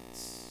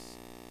response.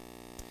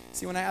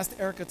 See, when I asked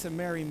Erica to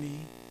marry me,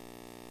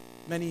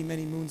 many,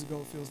 many moons ago,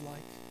 it feels like,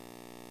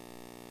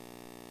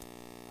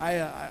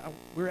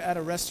 we were at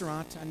a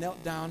restaurant. I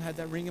knelt down, had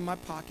that ring in my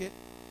pocket,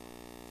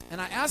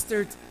 and I asked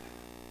her,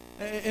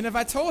 and if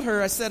I told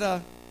her, I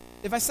said,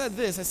 if I said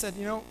this, I said,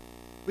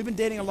 we've been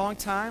dating a long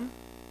time,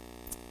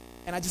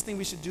 and I just think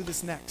we should do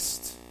this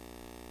next.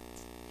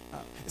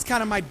 It's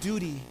kind of my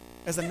duty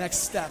as a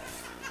next step.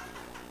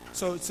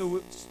 So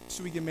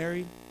should we get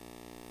married?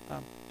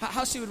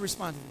 How she would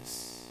respond to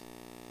this?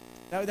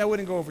 That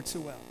wouldn't go over too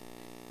well.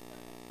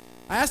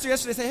 I asked her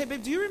yesterday, I said, hey,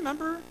 babe, do you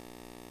remember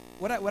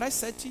what I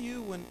said to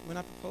you when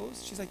I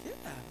proposed? She's like, yeah.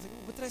 I was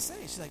like, what did I say?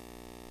 She's like,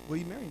 will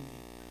you marry me?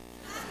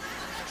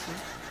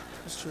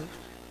 That's true.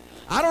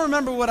 I don't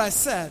remember what I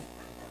said.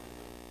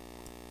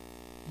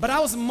 But I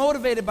was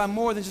motivated by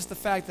more than just the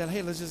fact that,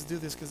 hey, let's just do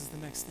this because it's the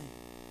next thing.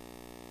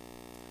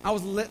 I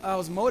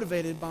was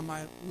motivated by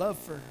my love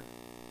for her,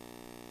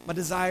 my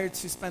desire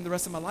to spend the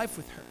rest of my life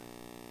with her.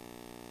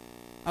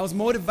 I was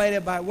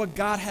motivated by what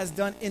God has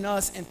done in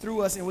us and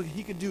through us and what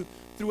he could do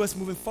through us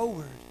moving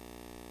forward.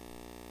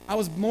 I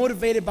was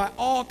motivated by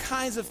all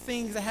kinds of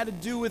things that had to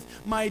do with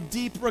my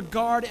deep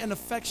regard and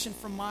affection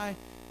for my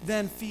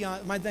then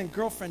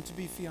girlfriend to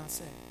be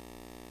fiancée.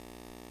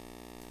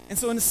 And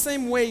so in the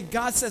same way,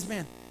 God says,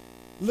 man,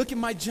 look at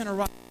my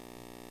generosity.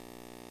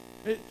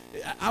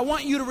 I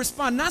want you to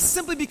respond, not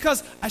simply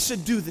because I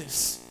should do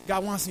this.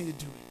 God wants me to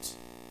do it.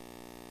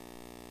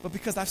 But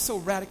because I've so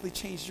radically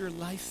changed your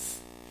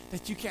life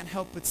that you can't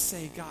help but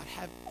say, God,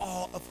 have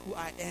all of who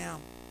I am.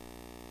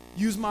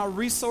 Use my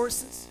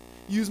resources,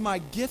 use my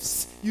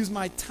gifts, use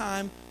my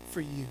time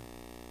for you.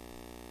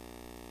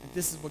 And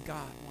this is what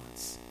God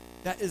wants.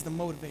 That is the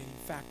motivating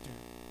factor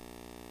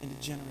in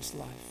a generous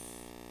life.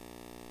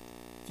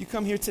 If you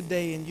come here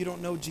today and you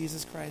don't know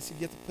Jesus Christ,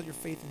 if you have to put your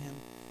faith in him,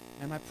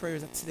 and my prayer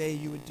is that today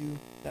you would do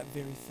that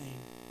very thing.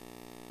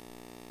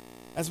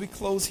 As we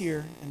close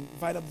here and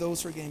invite up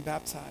those who are getting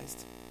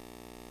baptized,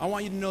 I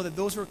want you to know that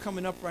those who are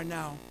coming up right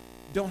now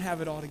don't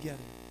have it all together.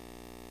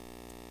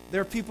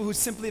 There are people who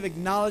simply have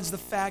acknowledged the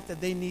fact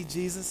that they need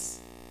Jesus.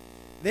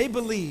 They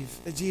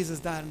believe that Jesus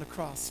died on the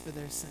cross for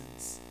their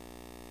sins.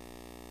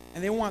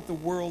 And they want the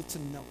world to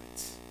know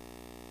it.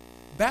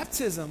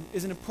 Baptism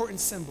is an important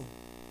symbol.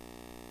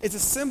 It's a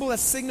symbol that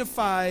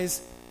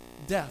signifies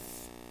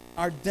death.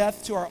 Our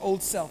death to our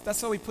old self.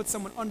 That's why we put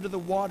someone under the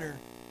water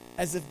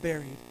as if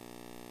buried.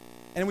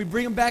 And we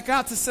bring them back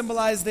out to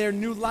symbolize their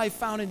new life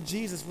found in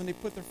Jesus when they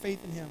put their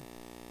faith in him.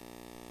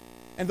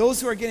 And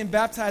those who are getting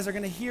baptized are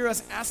going to hear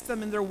us ask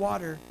them in the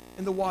water,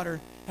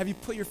 have you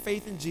put your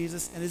faith in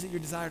Jesus, and is it your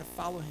desire to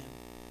follow him?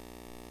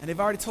 And they've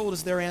already told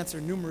us their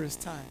answer numerous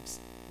times,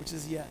 which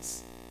is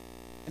yes.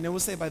 And then we'll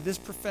say, by this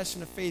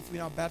profession of faith, we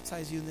now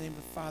baptize you in the name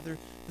of the Father,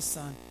 the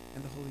Son,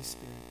 and the Holy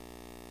Spirit.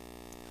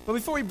 But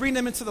before we bring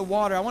them into the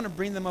water, I want to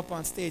bring them up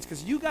on stage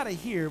because you got to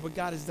hear what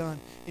God has done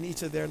in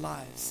each of their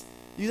lives.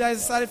 You guys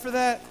excited for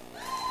that?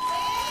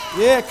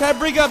 Yeah, can I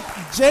bring up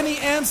Jenny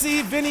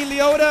Amsey, Vinny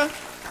Leota,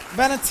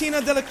 Valentina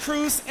de la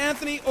Cruz,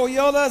 Anthony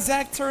Oyola,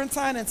 Zach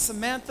Turrentine, and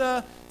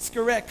Samantha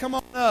Scarrett. Come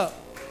on up.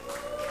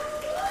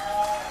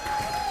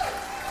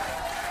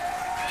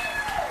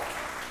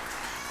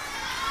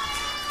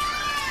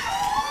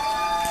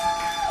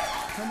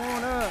 Come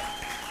on up.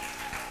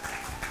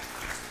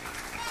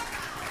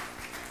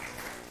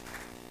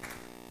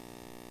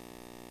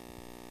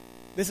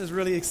 This is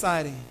really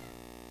exciting.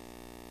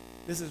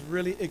 This is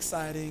really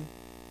exciting.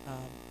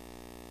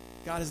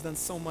 God has done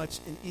so much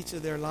in each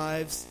of their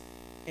lives.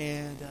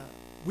 And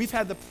we've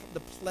had the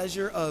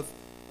pleasure of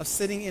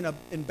sitting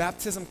in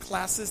baptism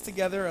classes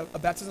together, a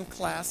baptism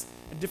class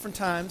at different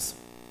times.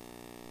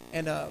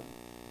 And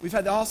we've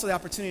had also the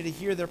opportunity to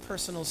hear their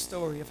personal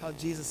story of how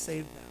Jesus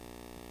saved them.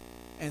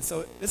 And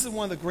so this is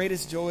one of the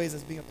greatest joys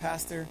as being a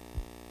pastor,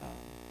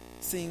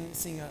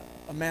 seeing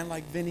a man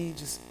like Vinny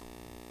just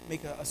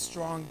make a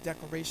strong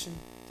declaration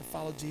to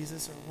follow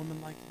Jesus, or a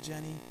woman like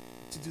Jenny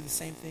to do the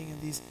same thing,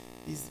 and these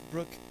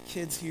Brook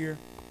kids here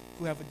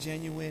who have a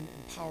genuine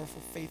and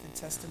powerful faith and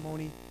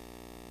testimony.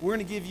 We're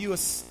going to give you a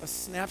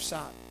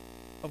snapshot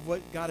of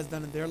what God has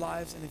done in their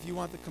lives, and if you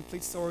want the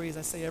complete story, as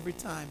I say every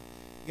time,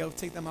 you got to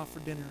take them out for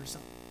dinner or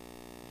something.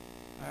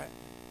 All right?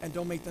 And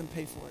don't make them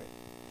pay for it.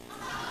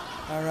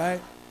 All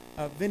right?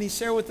 Vinny,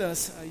 share with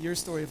us your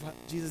story of what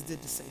Jesus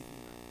did to save you.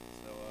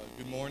 So,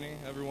 good morning,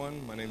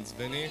 everyone. My name's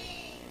Vinny.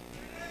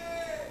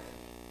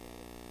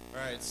 All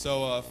right,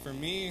 so for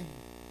me,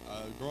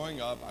 growing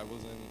up, I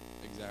wasn't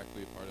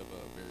exactly a part of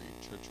a very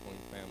church-going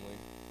family.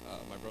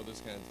 My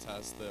brothers can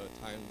attest the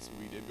times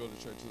we did go to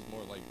church was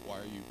more like, why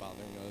are you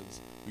bothering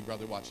us? We'd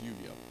rather watch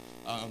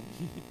Yu-Gi-Oh!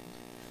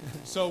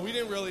 So we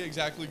didn't really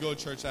exactly go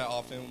to church that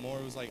often. More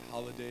it was like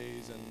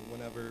holidays and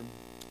whenever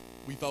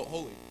we felt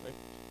holy, right?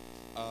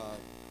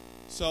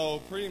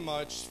 So pretty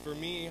much for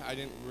me, I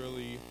didn't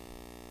really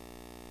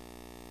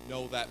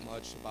know that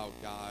much about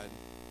God,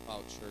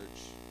 about church.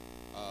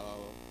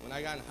 When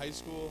I got in high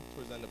school,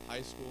 towards the end of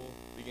high school,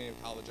 beginning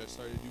of college, I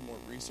started to do more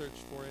research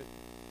for it.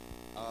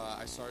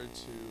 I started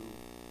to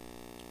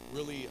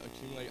really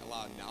accumulate a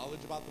lot of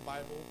knowledge about the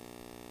Bible,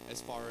 as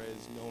far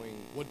as knowing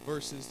what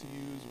verses to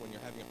use when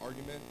you're having an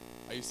argument.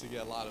 I used to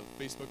get a lot of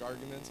Facebook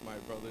arguments. My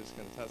brothers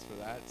can attest for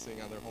that,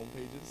 seeing on their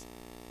homepages.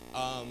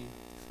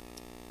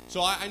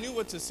 So I knew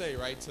what to say,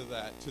 right, to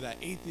that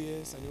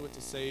atheist. I knew what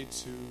to say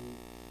to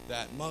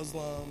that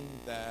Muslim,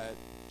 that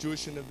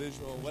Jewish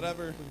individual,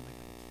 whatever,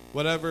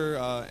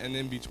 and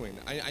in between.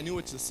 I knew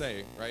what to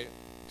say, right,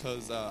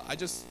 because I'm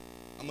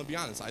going to be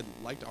honest, I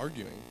liked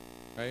arguing,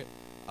 right?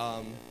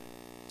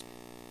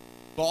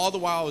 But all the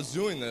while I was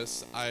doing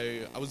this,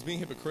 I was being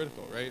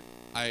hypocritical, right?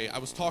 I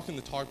was talking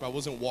the talk, but I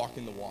wasn't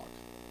walking the walk,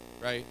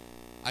 right?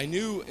 I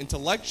knew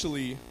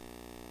intellectually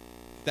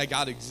that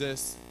God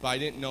exists, but I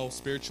didn't know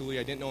spiritually.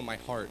 I didn't know in my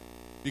heart.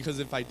 Because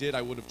if I did,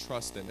 I would have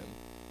trusted him,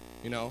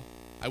 you know?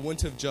 I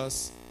wouldn't have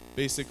just,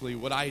 basically,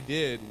 what I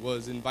did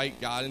was invite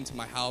God into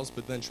my house,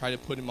 but then try to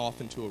put him off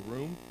into a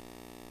room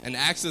and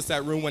access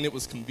that room when it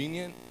was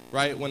convenient,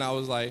 right? When I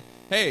was like,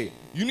 hey,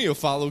 you need to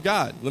follow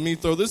God. Let me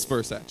throw this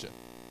verse at you,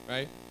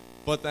 right?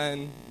 But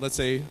then, let's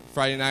say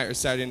Friday night or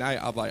Saturday night,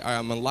 I'm like, all right,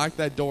 I'm going to lock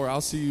that door.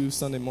 I'll see you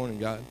Sunday morning,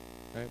 God,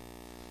 right?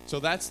 So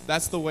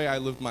that's the way I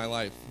lived my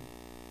life.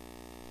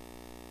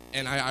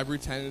 And I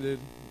pretended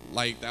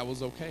like that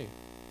was okay.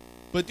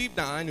 But deep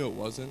down, I knew it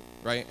wasn't,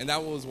 right? And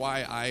that was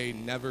why I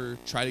never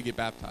tried to get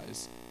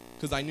baptized.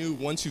 Because I knew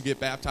once you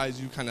get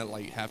baptized, you kind of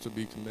like have to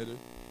be committed,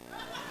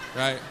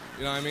 right?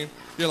 You know what I mean?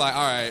 You're like,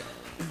 all right.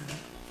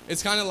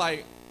 It's kind of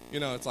like, you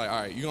know, it's like,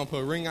 all right, you're going to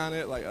put a ring on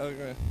it? Like,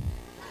 okay.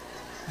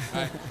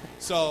 All right.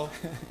 So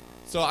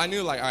I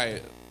knew, like, all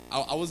right,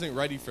 I wasn't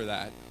ready for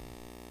that.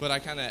 But I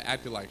kind of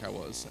acted like I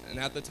was. And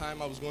at the time,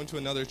 I was going to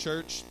another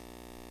church.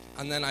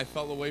 And then I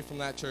fell away from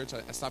that church.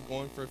 I stopped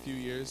going for a few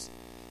years.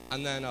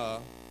 And then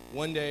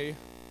one day,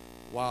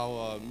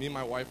 while me and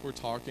my wife were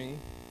talking,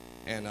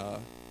 and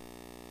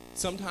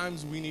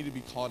sometimes we need to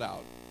be called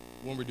out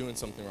when we're doing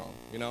something wrong,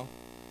 you know?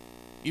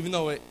 Even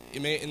though it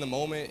may, in the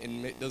moment,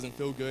 it doesn't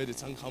feel good,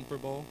 it's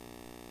uncomfortable.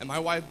 And my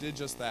wife did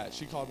just that.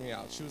 She called me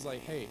out. She was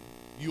like, hey,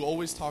 you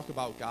always talk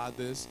about God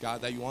this,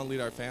 God that, you want to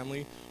lead our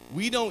family.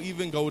 We don't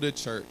even go to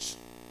church.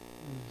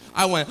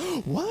 I went,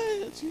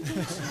 what?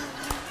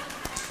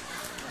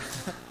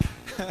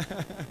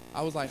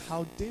 I was like,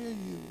 how dare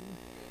you?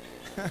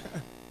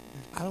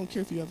 I don't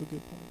care if you have a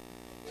good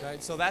point.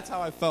 Right? So that's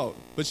how I felt.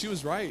 But she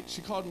was right.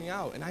 She called me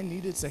out, and I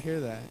needed to hear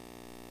that.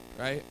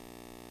 Right?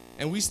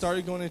 And we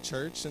started going to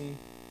church, and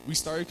we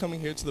started coming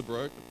here to the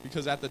Brook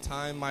because at the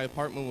time my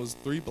apartment was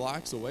 3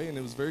 blocks away, and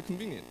it was very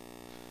convenient.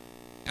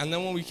 And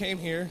then when we came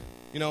here,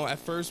 you know, at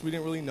first we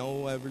didn't really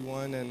know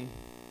everyone, and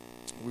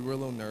we were a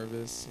little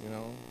nervous, you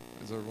know.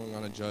 Is everyone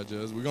going to judge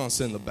us? We're going to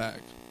sit in the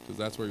back because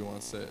that's where you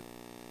want to sit.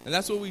 And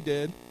that's what we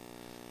did.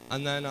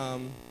 And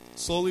then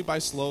slowly by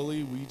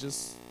slowly, we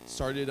just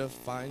started to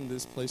find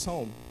this place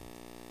home.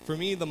 For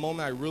me, the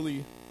moment I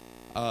really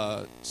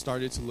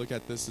started to look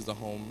at this as a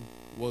home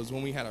was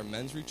when we had our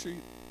men's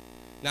retreat.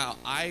 Now,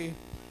 I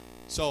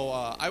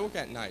work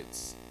at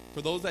nights.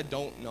 For those that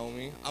don't know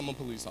me, I'm a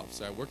police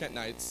officer. I work at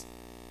nights.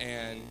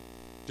 And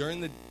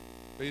during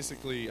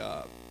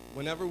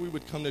whenever we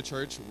would come to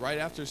church, right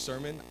after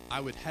sermon, I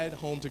would head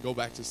home to go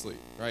back to sleep,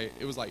 right?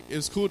 It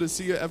was cool to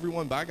see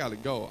everyone, but I got to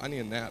go. I need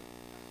a nap.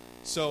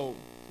 So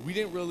me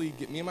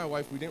and my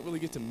wife, we didn't really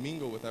get to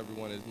mingle with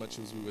everyone as much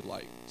as we would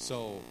like.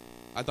 So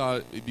I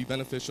thought it'd be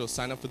beneficial to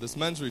sign up for this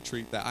men's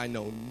retreat that I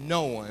know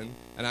no one,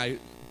 and I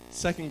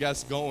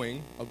second-guessed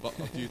going a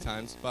few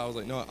times, but I was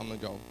like, no, I'm going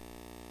to go.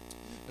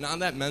 And on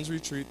that men's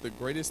retreat, the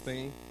greatest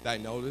thing that I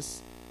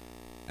noticed,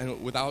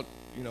 and without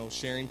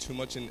sharing too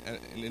much in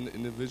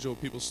individual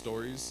people's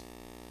stories,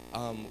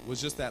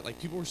 was just that, like,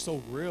 people were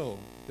so real.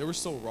 They were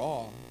so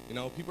raw.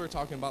 People were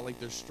talking about,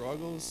 like, their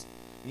struggles,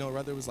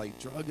 whether it was, like,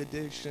 drug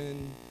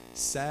addiction,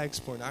 sex,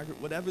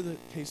 pornography, whatever the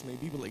case may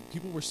be, but, like,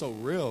 people were so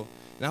real.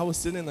 And I was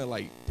sitting there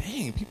like,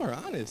 dang, people are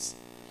honest.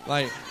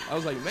 Like, I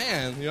was like,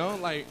 man,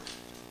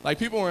 like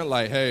people weren't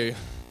like, hey,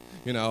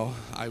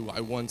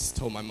 I once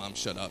told my mom,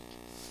 shut up.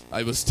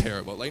 I was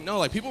terrible. Like, no,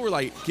 like, people were,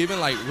 like, giving,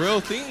 like,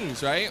 real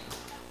things, right?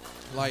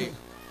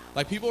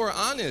 Like people were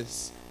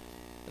honest.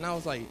 And I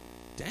was like,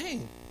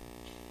 dang,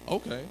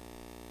 okay.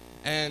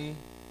 And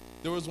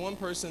there was one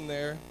person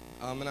there,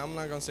 and I'm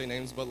not going to say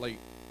names, but, like,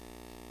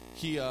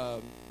 he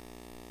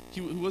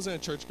wasn't a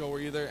churchgoer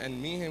either,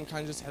 and me and him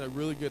kind of just had a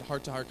really good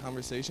heart-to-heart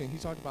conversation. He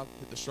talked about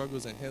the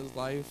struggles in his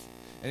life,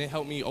 and it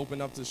helped me open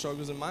up to the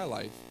struggles in my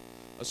life.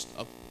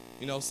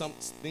 Some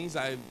things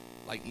I've,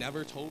 like,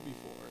 never told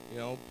before,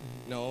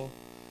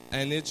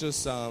 And it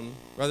just,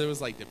 whether it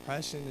was, like,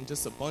 depression and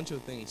just a bunch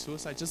of things,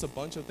 suicide, just a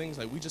bunch of things,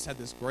 like, we just had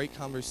this great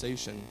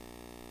conversation.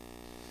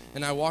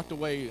 And I walked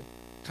away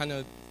kind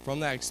of from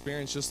that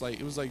experience just like,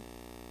 it was, like,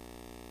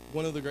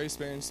 one of the great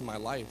experiences in my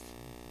life.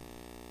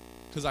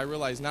 Because I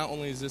realized not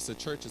only is this a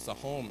church, it's a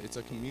home, it's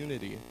a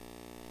community.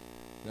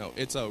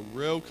 It's a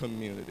real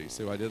community.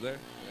 See what I did there?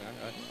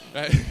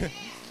 Yeah, right?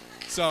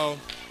 So,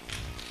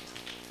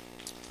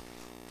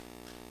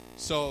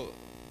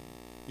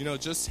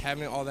 just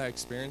having all that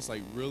experience,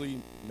 like,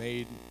 really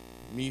made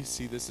me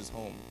see this as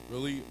home.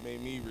 Really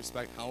made me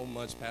respect how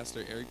much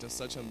Pastor Eric does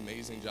such an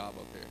amazing job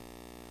up here,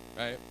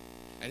 right?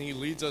 And he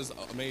leads us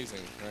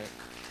amazing, right?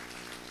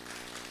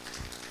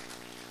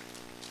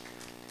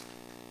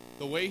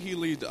 The way he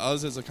leads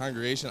us as a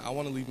congregation, I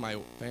want to lead my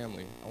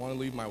family. I want to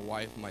lead my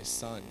wife, my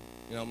son.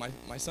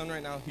 My son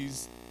right now,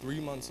 he's 3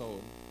 months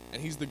old,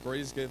 and he's the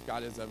greatest gift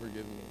God has ever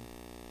given me.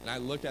 And I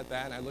look at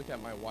that, and I look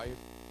at my wife.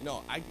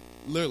 I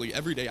literally,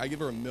 every day, I give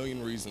her a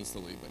million reasons to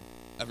leave me.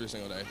 Every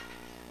single day.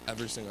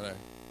 Every single day,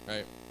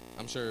 right?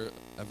 I'm sure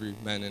every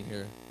man in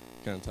here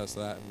can attest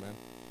to that, amen.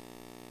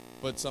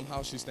 But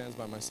somehow she stands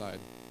by my side.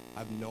 I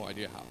have no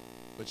idea how,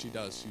 but she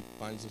does. She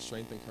finds the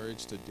strength and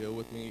courage to deal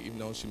with me, even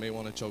though she may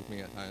want to choke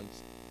me at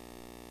times.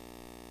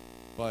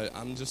 But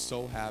I'm just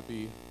so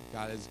happy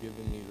God has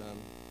given me them.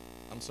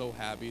 I'm so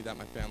happy that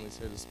my family's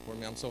here to support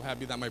me. I'm so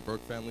happy that my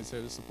Burke family's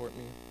here to support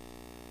me.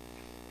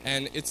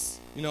 And it's,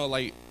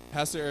 like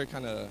Pastor Eric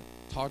kind of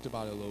talked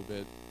about it a little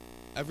bit.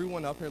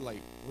 Everyone up here,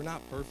 like, we're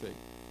not perfect.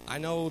 I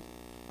know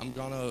I'm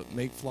going to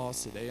make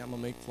flaws today. I'm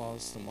going to make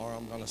flaws tomorrow.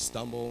 I'm going to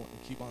stumble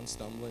and keep on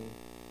stumbling.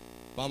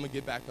 But I'm going to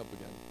get back up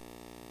again.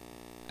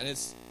 And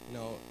it's,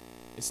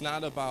 it's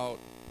not about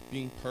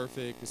being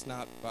perfect. It's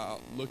not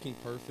about looking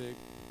perfect.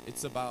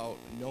 It's about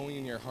knowing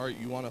in your heart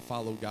you want to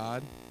follow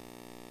God.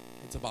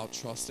 It's about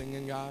trusting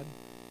in God.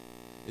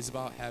 It's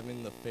about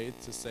having the faith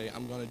to say,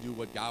 I'm going to do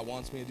what God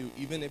wants me to do,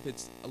 even if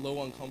it's a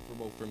little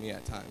uncomfortable for me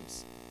at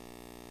times.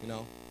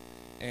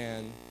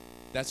 And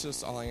that's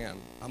just all I am.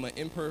 I'm an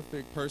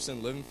imperfect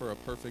person living for a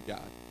perfect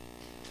God.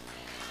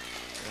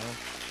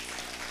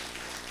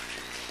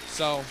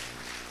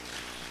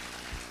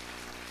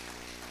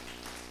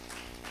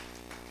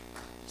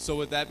 So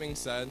with that being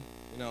said,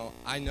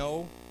 I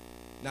know,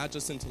 not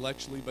just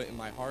intellectually, but in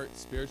my heart,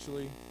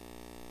 spiritually,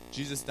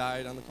 Jesus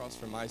died on the cross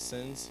for my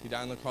sins. He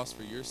died on the cross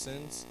for your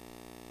sins.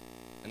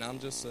 And I'm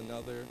just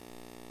another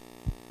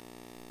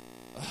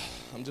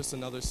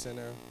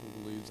sinner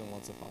who believes and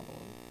wants to follow him.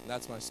 And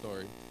that's my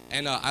story.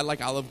 And I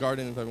like Olive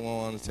Garden if everyone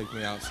wants to take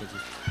me out.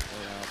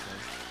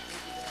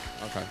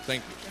 Okay,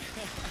 thank you.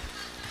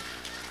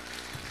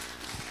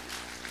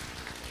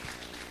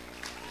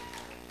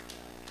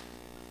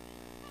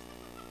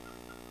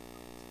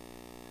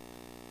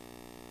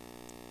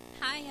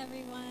 Hi,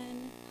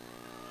 everyone.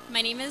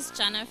 My name is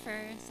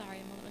Jennifer. Sorry,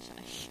 I'm a little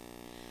shy.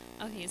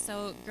 Okay,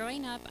 so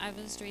growing up, I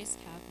was raised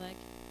Catholic.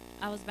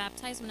 I was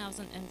baptized when I was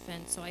an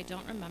infant, so I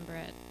don't remember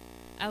it.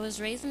 I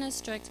was raised in a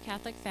strict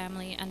Catholic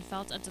family and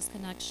felt a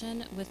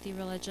disconnection with the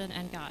religion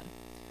and God.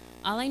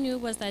 All I knew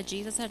was that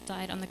Jesus had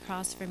died on the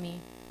cross for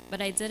me,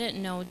 but I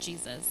didn't know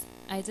Jesus.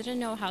 I didn't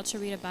know how to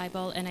read a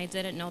Bible, and I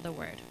didn't know the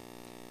Word.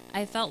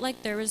 I felt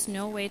like there was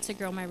no way to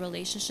grow my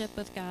relationship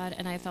with God,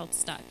 and I felt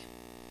stuck.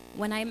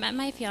 When I met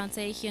my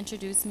fiancé, he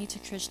introduced me to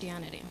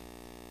Christianity.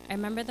 I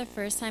remember the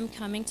first time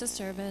coming to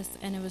service,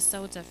 and it was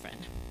so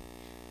different.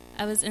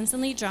 I was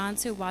instantly drawn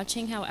to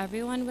watching how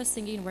everyone was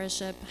singing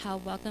worship, how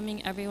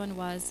welcoming everyone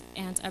was,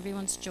 and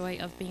everyone's joy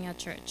of being at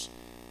church.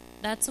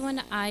 That's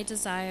when I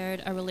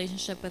desired a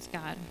relationship with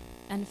God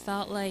and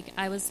felt like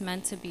I was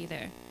meant to be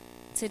there.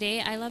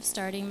 Today, I love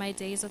starting my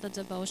days with a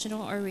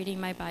devotional or reading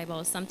my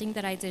Bible, something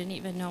that I didn't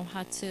even know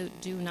how to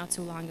do not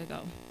too long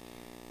ago.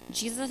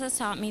 Jesus has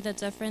taught me the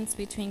difference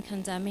between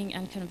condemning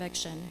and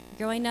conviction.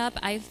 Growing up,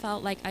 I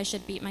felt like I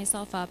should beat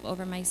myself up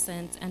over my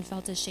sins and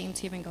felt ashamed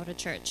to even go to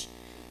church.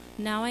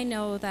 Now I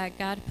know that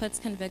God puts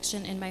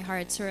conviction in my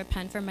heart to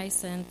repent for my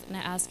sins and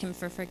I ask him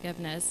for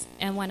forgiveness.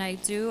 And when I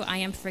do, I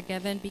am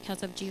forgiven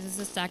because of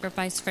Jesus'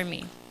 sacrifice for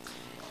me.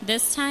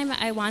 This time,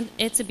 I want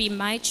it to be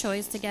my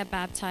choice to get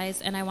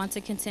baptized, and I want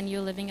to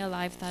continue living a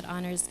life that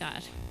honors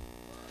God.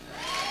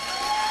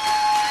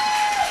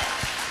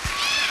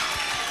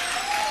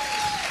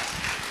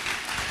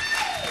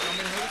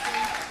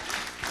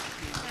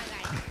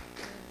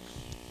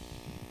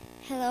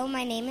 Hello,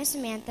 my name is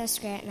Samantha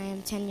Scratt, and I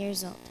am 10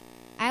 years old.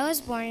 I was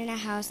born in a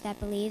house that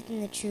believed in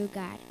the true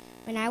God.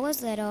 When I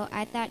was little,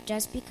 I thought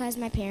just because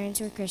my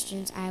parents were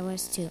Christians, I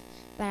was too.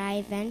 But I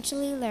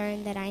eventually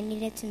learned that I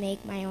needed to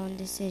make my own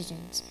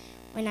decisions.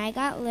 When I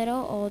got a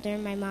little older,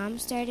 my mom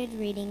started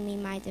reading me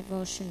my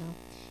devotional.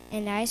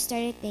 And I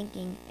started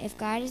thinking, if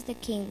God is the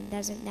king,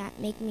 doesn't that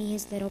make me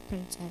his little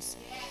princess?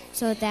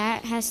 So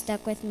that has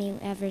stuck with me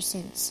ever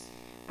since.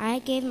 I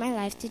gave my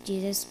life to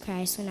Jesus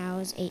Christ when I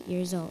was 8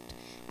 years old.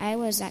 I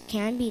was at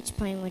Camp Beach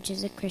Point, which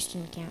is a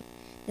Christian camp.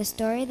 The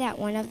story that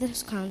one of the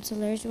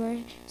counselors were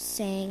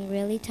saying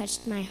really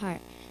touched my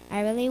heart.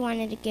 I really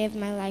wanted to give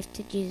my life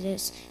to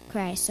Jesus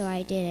Christ, so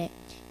I did it.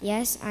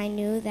 Yes, I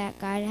knew that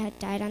God had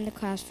died on the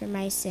cross for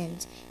my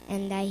sins,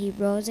 and that he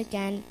rose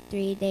again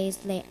 3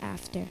 days late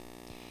after.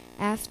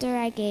 After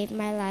I gave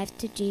my life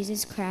to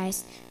Jesus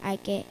Christ, I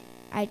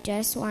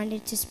just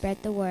wanted to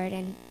spread the word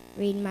and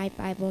read my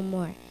Bible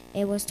more.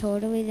 It was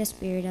totally the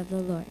Spirit of the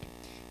Lord.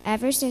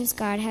 Ever since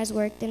God has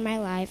worked in my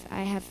life,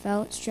 I have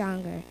felt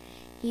stronger.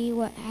 He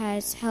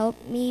has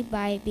helped me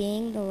by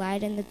being the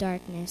light in the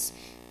darkness.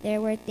 There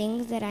were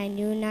things that I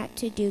knew not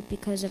to do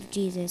because of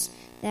Jesus.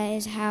 That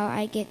is how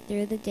I get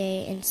through the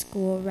day in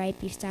school right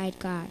beside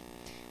God.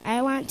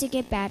 I want to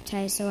get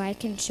baptized so I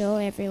can show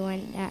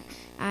everyone that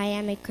I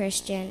am a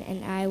Christian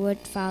and I would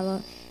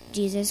follow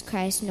Jesus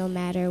Christ no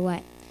matter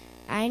what.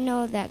 I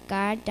know that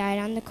God died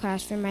on the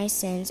cross for my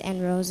sins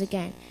and rose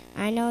again.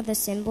 I know the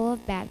symbol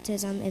of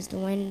baptism is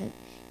when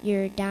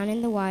you're down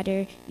in the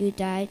water, you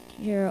die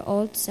to your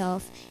old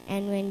self,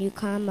 and when you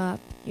come up,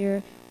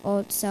 your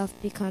old self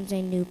becomes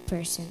a new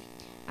person.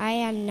 I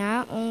am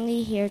not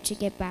only here to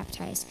get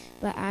baptized,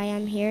 but I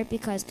am here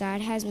because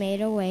God has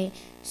made a way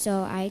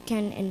so I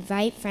can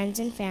invite friends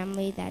and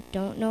family that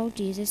don't know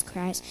Jesus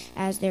Christ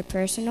as their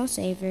personal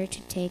Savior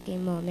to take a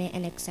moment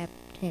and accept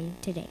Him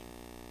today.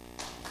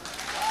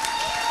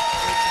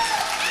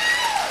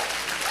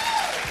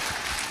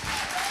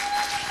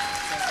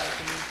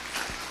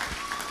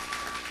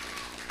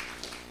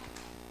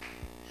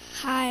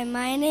 Hi,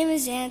 my name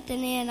is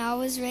Anthony, and I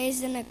was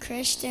raised in a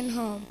Christian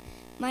home.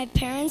 My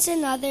parents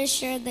and others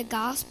shared the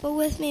gospel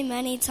with me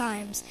many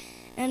times,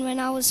 and when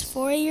I was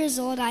 4 years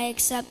old, I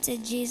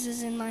accepted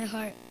Jesus in my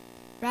heart.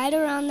 Right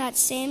around that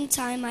same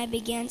time, I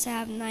began to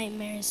have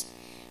nightmares,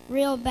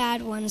 real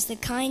bad ones, the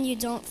kind you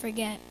don't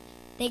forget.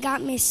 They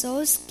got me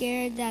so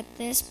scared that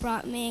this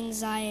brought me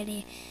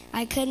anxiety.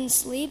 I couldn't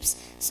sleep.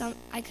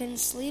 Sometimes I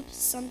couldn't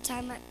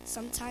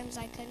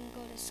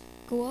go to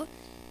school.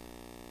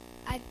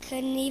 I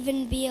couldn't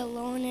even be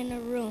alone in a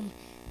room.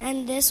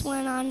 And this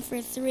went on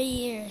for 3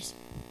 years.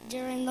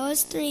 During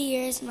those 3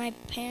 years, my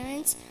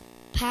parents,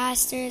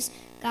 pastors,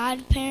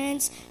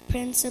 godparents,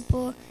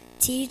 principal,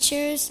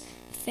 teachers,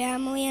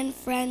 family, and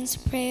friends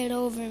prayed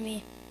over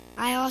me.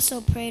 I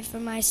also prayed for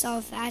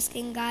myself,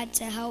 asking God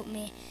to help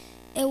me.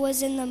 It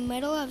was in the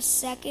middle of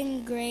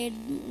 2nd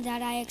grade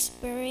that I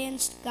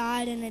experienced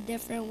God in a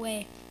different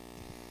way.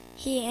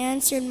 He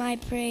answered my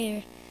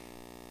prayer.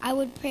 I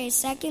would pray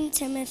 2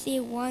 Timothy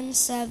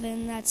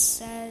 1:7 that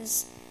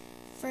says,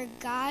 "For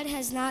God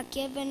has not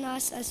given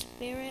us a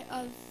spirit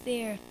of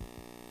fear,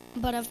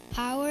 but of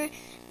power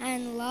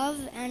and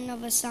love and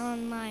of a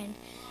sound mind."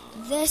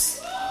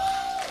 This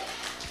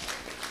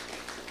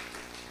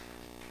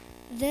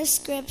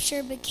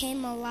scripture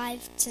became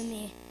alive to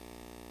me,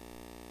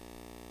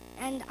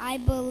 and I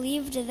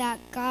believed that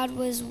God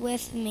was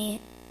with me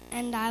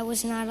and I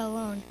was not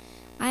alone.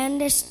 I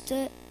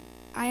understood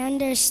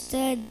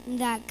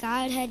that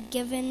God had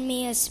given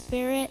me a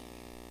spirit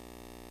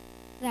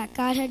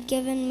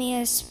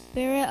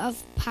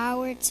of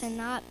power to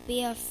not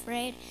be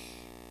afraid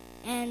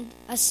and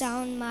a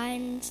sound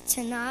mind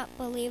to not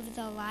believe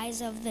the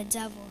lies of the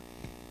devil.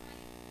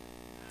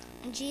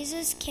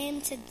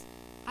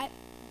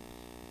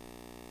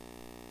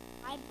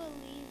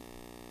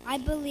 I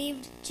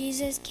believed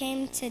Jesus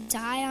came to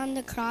die on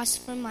the cross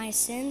for my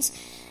sins,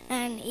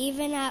 and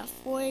even at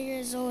 4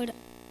 years old,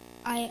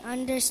 I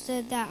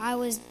understood that I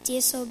was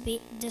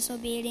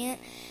disobedient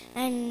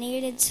and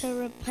needed to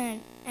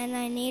repent, and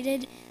I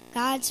needed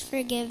God's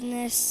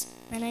forgiveness.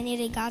 And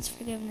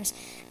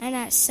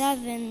at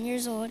 7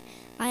 years old,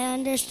 I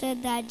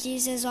understood that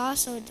Jesus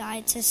also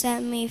died to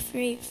set me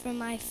free from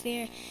my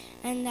fear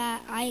and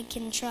that I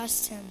can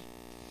trust Him.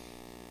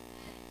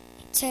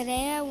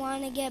 Today I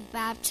want to get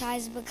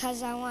baptized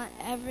because I want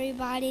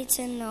everybody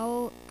to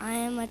know I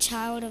am a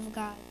child of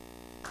God.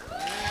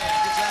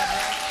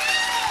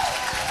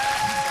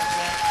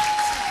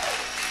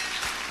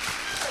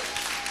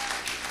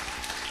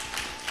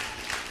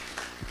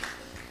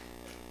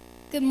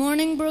 Good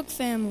morning, Brook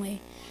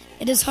family.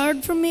 It is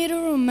hard for me to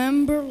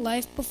remember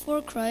life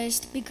before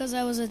Christ because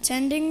I was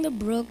attending the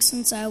Brook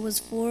since I was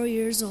 4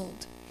 years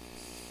old.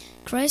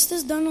 Christ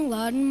has done a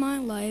lot in my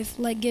life,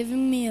 like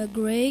giving me a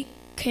great,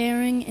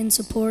 caring, and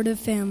supportive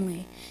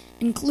family,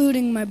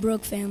 including my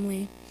Brook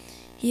family.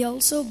 He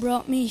also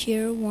brought me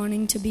here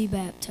wanting to be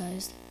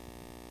baptized.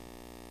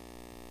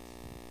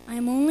 I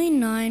am only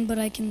 9, but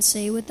I can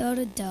say without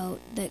a doubt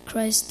that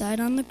Christ died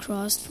on the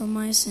cross for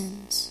my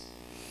sins.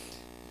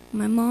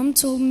 My mom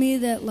told me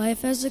that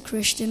life as a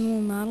Christian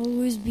will not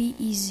always be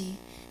easy,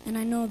 and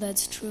I know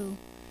that's true.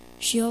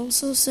 She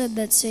also said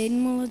that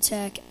Satan will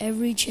attack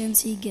every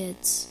chance he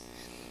gets.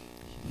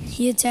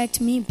 He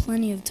attacked me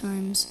plenty of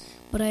times,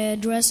 but I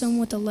address him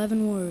with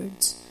 11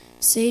 words.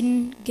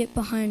 Satan, get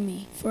behind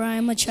me, for I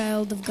am a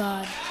child of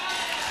God.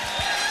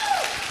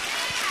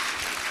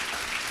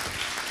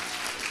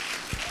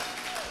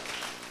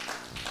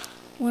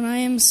 When I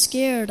am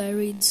scared, I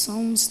read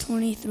Psalms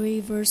 23,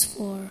 verse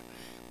 4,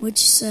 which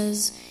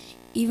says,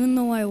 "Even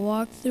though I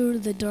walk through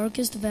the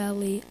darkest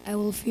valley, I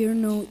will fear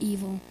no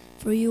evil,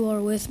 for you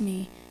are with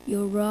me.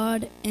 Your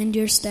rod and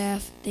your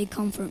staff, they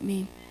comfort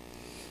me."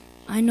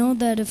 I know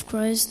that if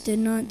Christ did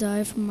not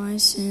die for my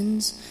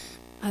sins,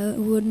 I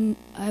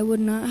would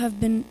not have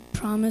been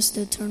promised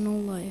eternal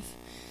life.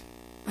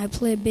 I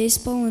play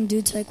baseball and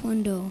do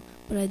taekwondo,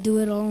 but I do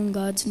it all in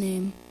God's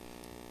name.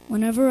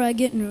 Whenever I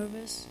get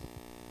nervous,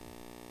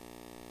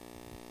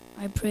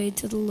 I pray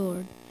to the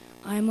Lord.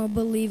 I am a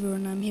believer,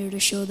 and I'm here to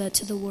show that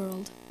to the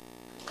world.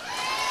 Good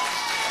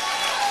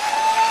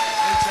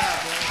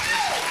job, man.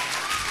 Good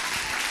job.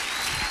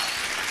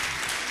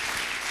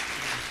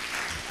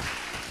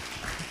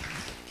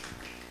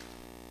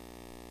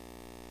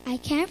 I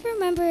can't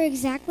remember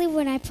exactly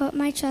when I put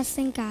my trust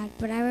in God,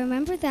 but I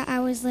remember that I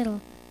was little,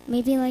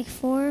 maybe like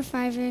 4 or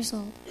 5 years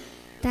old.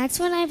 That's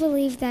when I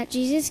believed that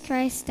Jesus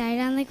Christ died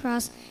on the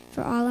cross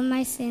for all of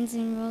my sins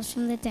and rose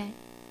from the dead.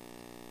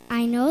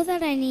 I know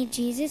that I need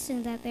Jesus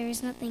and that there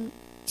is nothing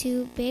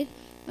too big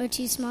or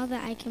too small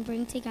that I can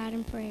bring to God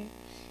in prayer.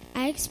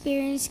 I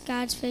experienced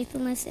God's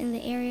faithfulness in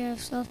the area of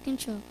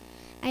self-control.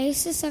 I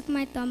used to suck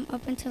my thumb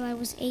up until I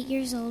was 8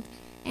 years old,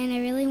 and I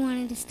really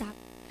wanted to stop.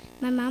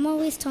 My mom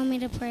always told me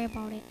to pray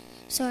about it,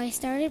 so I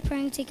started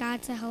praying to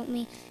God to help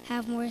me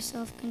have more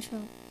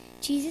self-control.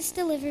 Jesus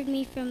delivered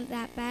me from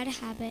that bad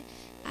habit.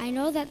 I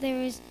know that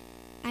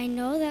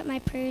my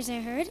prayers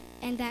are heard,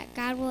 and that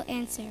God will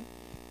answer,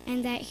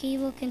 and that He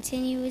will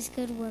continue His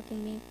good work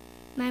in me.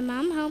 My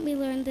mom helped me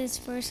learn this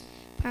verse,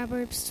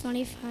 Proverbs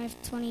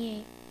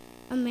 25:28.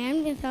 A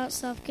man without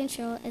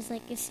self-control is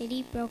like a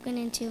city broken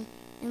into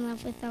and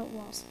left without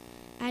walls.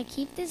 I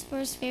keep this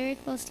verse very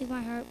close to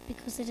my heart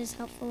because it is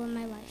helpful in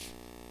my life.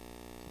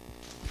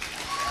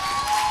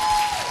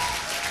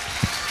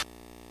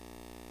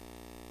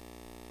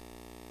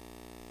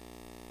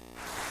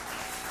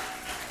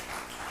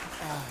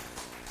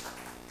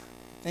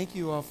 Thank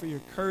you all for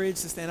your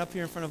courage to stand up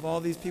here in front of all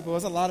these people.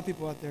 There's a lot of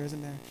people out there,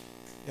 isn't there?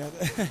 Yeah.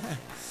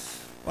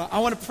 Well, I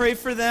want to pray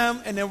for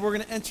them, and then we're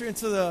going to enter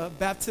into the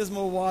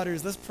baptismal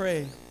waters. Let's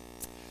pray.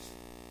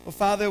 Well,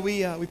 Father,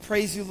 we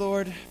praise you,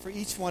 Lord, for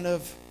each one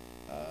of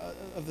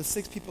the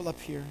 6 people up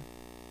here.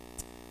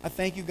 I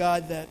thank you,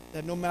 God,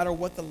 that no matter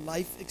what the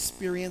life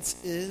experience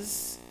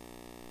is,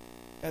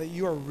 God, that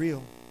you are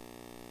real.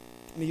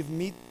 And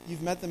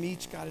you've met them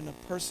each, God, in a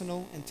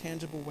personal and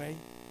tangible way.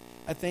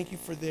 I thank you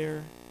for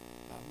their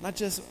not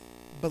just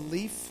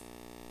belief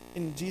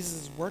in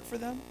Jesus' work for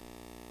them,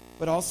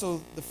 but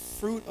also the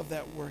fruit of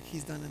that work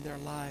He's done in their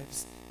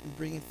lives in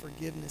bringing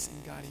forgiveness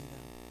and guiding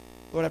them.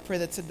 Lord, I pray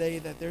that today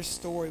that their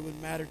story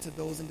would matter to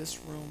those in this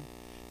room,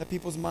 that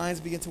people's minds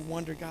begin to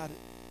wonder, God,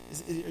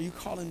 are you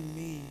calling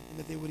me? And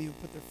that they would even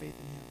put their faith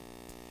in Him.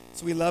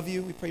 So we love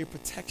you. We pray your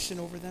protection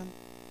over them.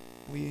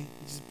 We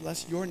just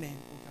bless your name,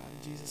 oh God,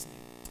 in Jesus'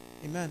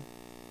 name. Amen.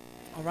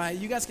 All right,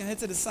 you guys can head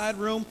to the side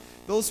room.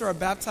 Those who are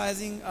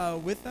baptizing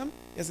with them,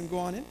 you guys can go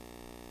on in.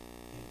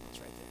 It's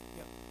right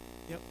there.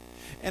 Yep.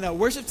 And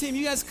worship team,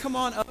 you guys come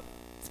on up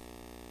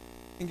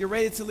and get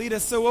ready to lead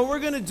us. So what we're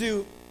going to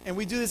do, and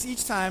we do this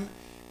each time,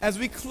 as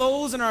we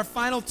close in our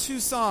final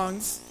 2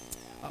 songs,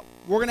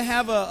 we're going to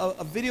have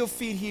a video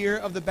feed here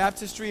of the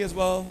baptistry as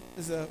well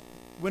as a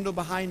window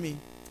behind me.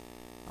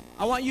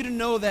 I want you to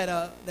know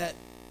that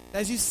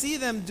as you see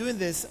them doing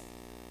this,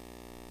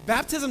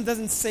 baptism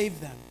doesn't save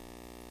them.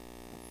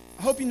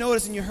 I hope you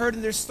noticed and you heard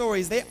in their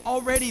stories, they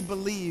already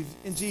believe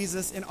in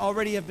Jesus and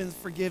already have been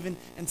forgiven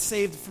and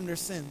saved from their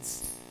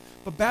sins.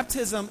 But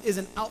baptism is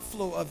an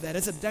outflow of that.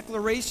 It's a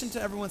declaration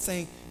to everyone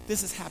saying,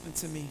 this has happened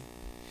to me.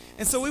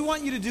 And so what we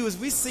want you to do is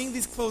we sing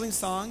these closing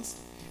songs,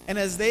 and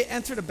as they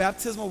enter the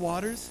baptismal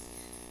waters,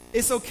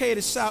 it's okay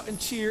to shout and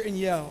cheer and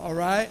yell, all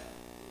right?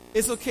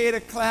 It's okay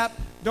to clap.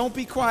 Don't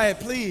be quiet,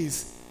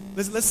 please.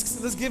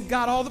 Let's give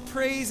God all the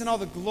praise and all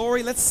the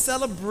glory. Let's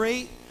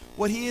celebrate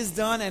what He has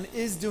done and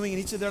is doing in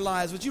each of their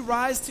lives. Would you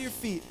rise to your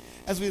feet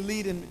as we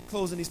lead and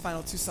close in these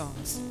final 2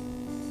 songs?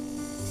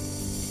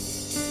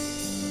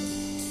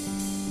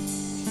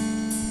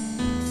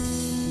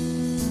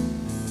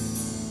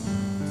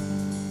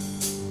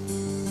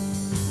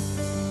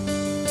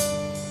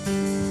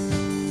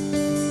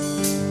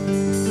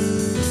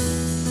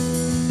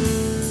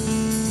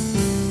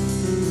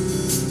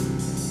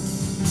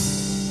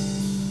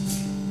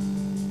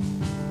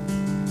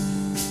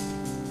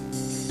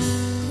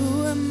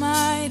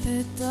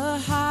 The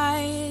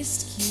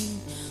highest King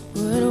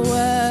would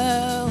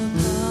welcome.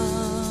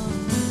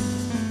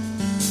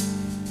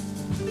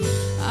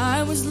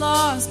 I was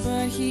lost,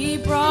 but He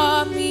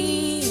brought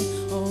me.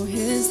 Oh,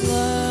 His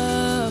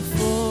love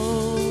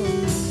for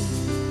me.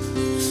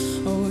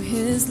 Oh,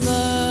 His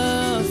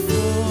love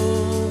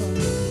for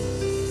me.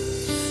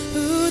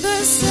 Who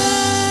the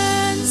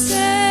Son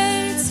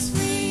sets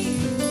free,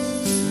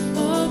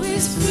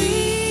 always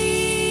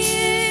free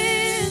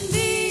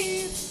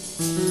indeed.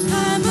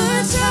 I'm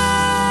a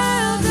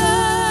child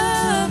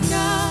of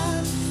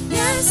God,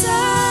 yes I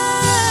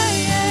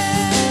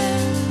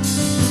am.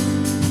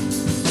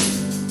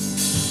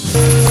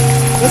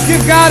 Let's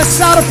give God a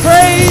shout of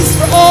praise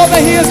for all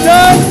that He has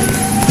done.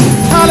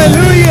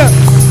 Hallelujah.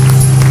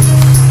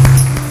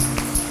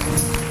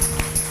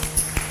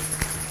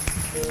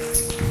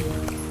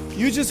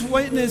 You just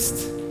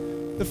witnessed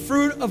the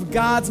fruit of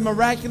God's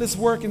miraculous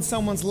work in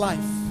someone's life.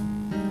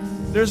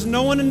 There's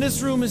no one in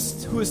this room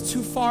who is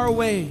too far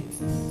away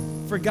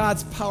for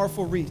God's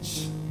powerful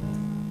reach.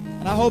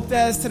 And I hope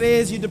that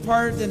as you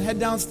depart and head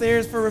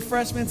downstairs for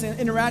refreshments and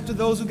interact with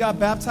those who got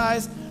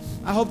baptized,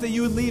 I hope that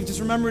you would leave just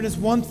remembering this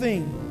one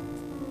thing,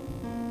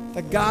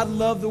 that God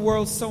loved the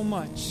world so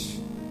much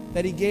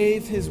that He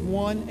gave His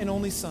one and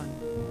only Son,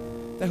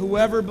 that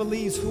whoever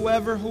believes,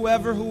 whoever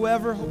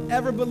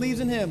believes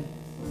in Him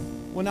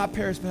will not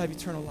perish but have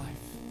eternal life.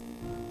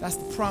 That's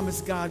the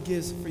promise God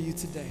gives for you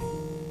today.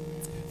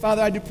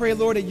 Father, I do pray,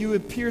 Lord, that you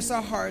would pierce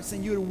our hearts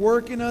and you would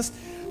work in us,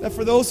 that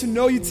for those who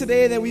know you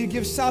today, that we would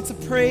give shouts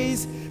of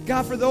praise.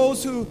 God, for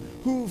those who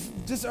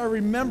just are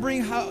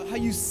remembering how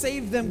you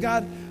saved them,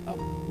 God,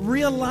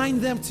 realign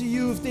them to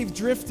you if they've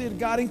drifted.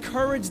 God,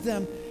 encourage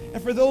them.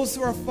 And for those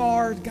who are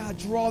far, God,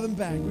 draw them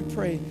back. We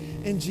pray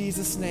in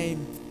Jesus'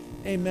 name.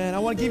 Amen. I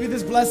want to give you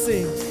this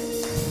blessing.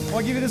 I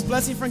want to give you this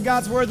blessing from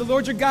God's word. The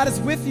Lord your God is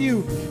with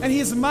you, and he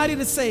is mighty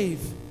to save.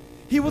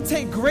 He will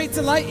take great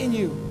delight in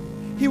you.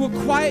 He will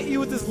quiet you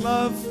with his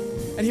love,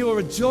 and he will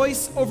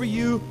rejoice over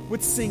you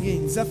with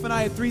singing.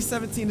 Zephaniah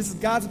 3:17. This is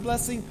God's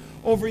blessing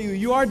over you.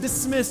 You are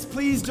dismissed.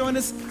 Please join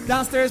us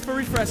downstairs for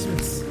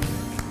refreshments.